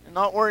 and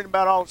not worrying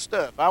about all the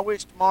stuff. I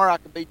wish tomorrow I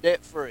could be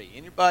debt-free.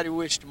 Anybody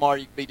wish tomorrow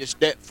you could be just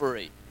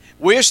debt-free?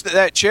 Wish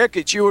that check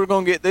that you were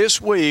going to get this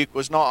week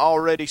was not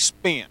already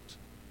spent.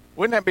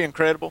 Wouldn't that be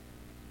incredible?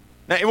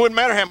 Now, it wouldn't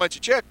matter how much a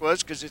check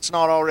was, because it's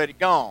not already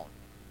gone,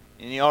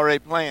 and you're already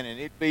planning.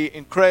 It'd be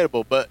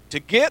incredible. But to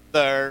get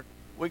there,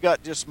 we got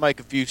to just make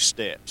a few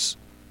steps.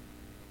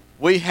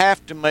 We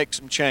have to make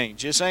some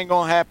change. This ain't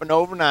going to happen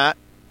overnight.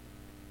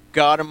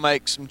 Got to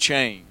make some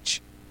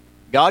change.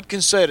 God can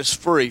set us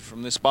free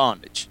from this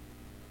bondage.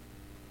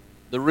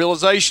 The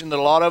realization that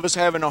a lot of us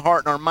have in our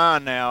heart and our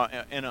mind now,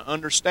 and an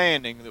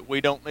understanding that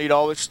we don't need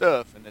all this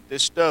stuff, and that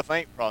this stuff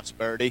ain't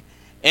prosperity.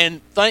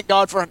 And thank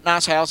God for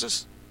nice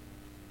houses.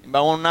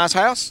 Anybody want a nice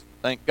house?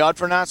 Thank God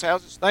for nice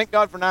houses. Thank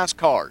God for nice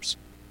cars.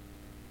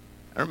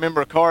 I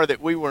remember a car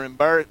that we were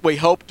embarrassed. We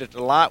hoped that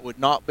the light would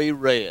not be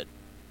red,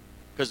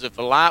 because if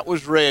the light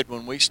was red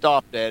when we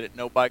stopped at it,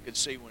 nobody could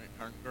see when it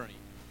turned green.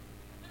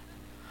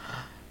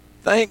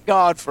 Thank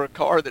God for a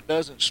car that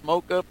doesn't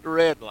smoke up the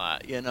red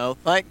light.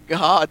 Thank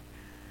God.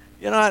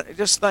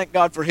 Just thank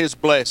God for His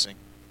blessing.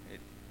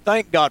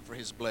 Thank God for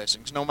His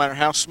blessings. No matter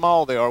how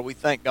small they are, we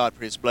thank God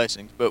for His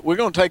blessings. But we're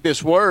going to take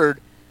this word,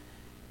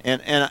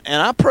 and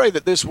I pray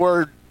that this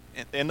word,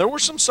 and there were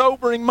some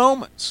sobering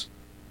moments.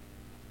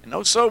 And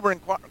those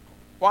sobering,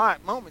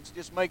 quiet moments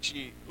just makes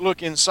you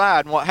look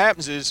inside. And what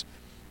happens is,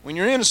 when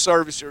you're in a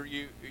service or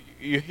you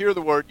hear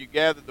the word, you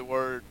gather the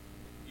word,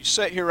 you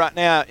sit here right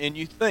now and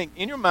you think,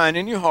 in your mind,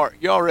 in your heart,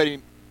 you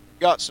already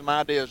got some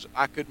ideas,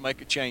 I could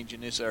make a change in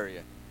this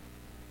area.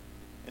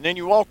 And then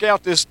you walk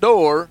out this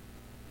door,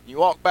 you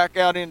walk back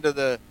out into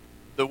the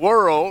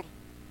world,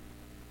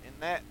 and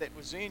that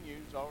was in you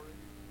is already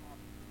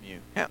in you.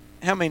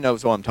 How many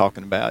knows what I'm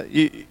talking about?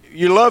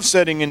 You love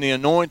sitting in the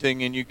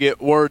anointing, and you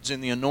get words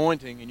in the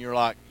anointing, and you're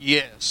like,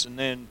 yes. And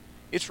then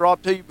it's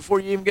robbed to you before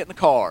you even get in the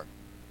car.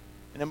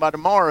 And then by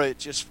tomorrow,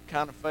 it's just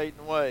kind of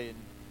fading away.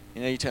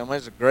 And you tell them,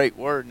 that's a great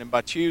word. And then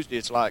by Tuesday,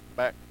 it's like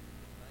back to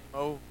the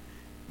same old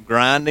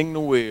grinding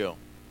the wheel.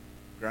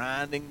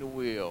 Grinding the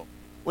wheel.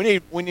 We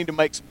need to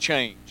make some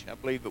change. I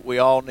believe that we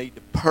all need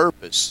to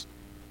purpose,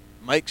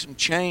 make some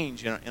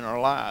change in our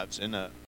lives. And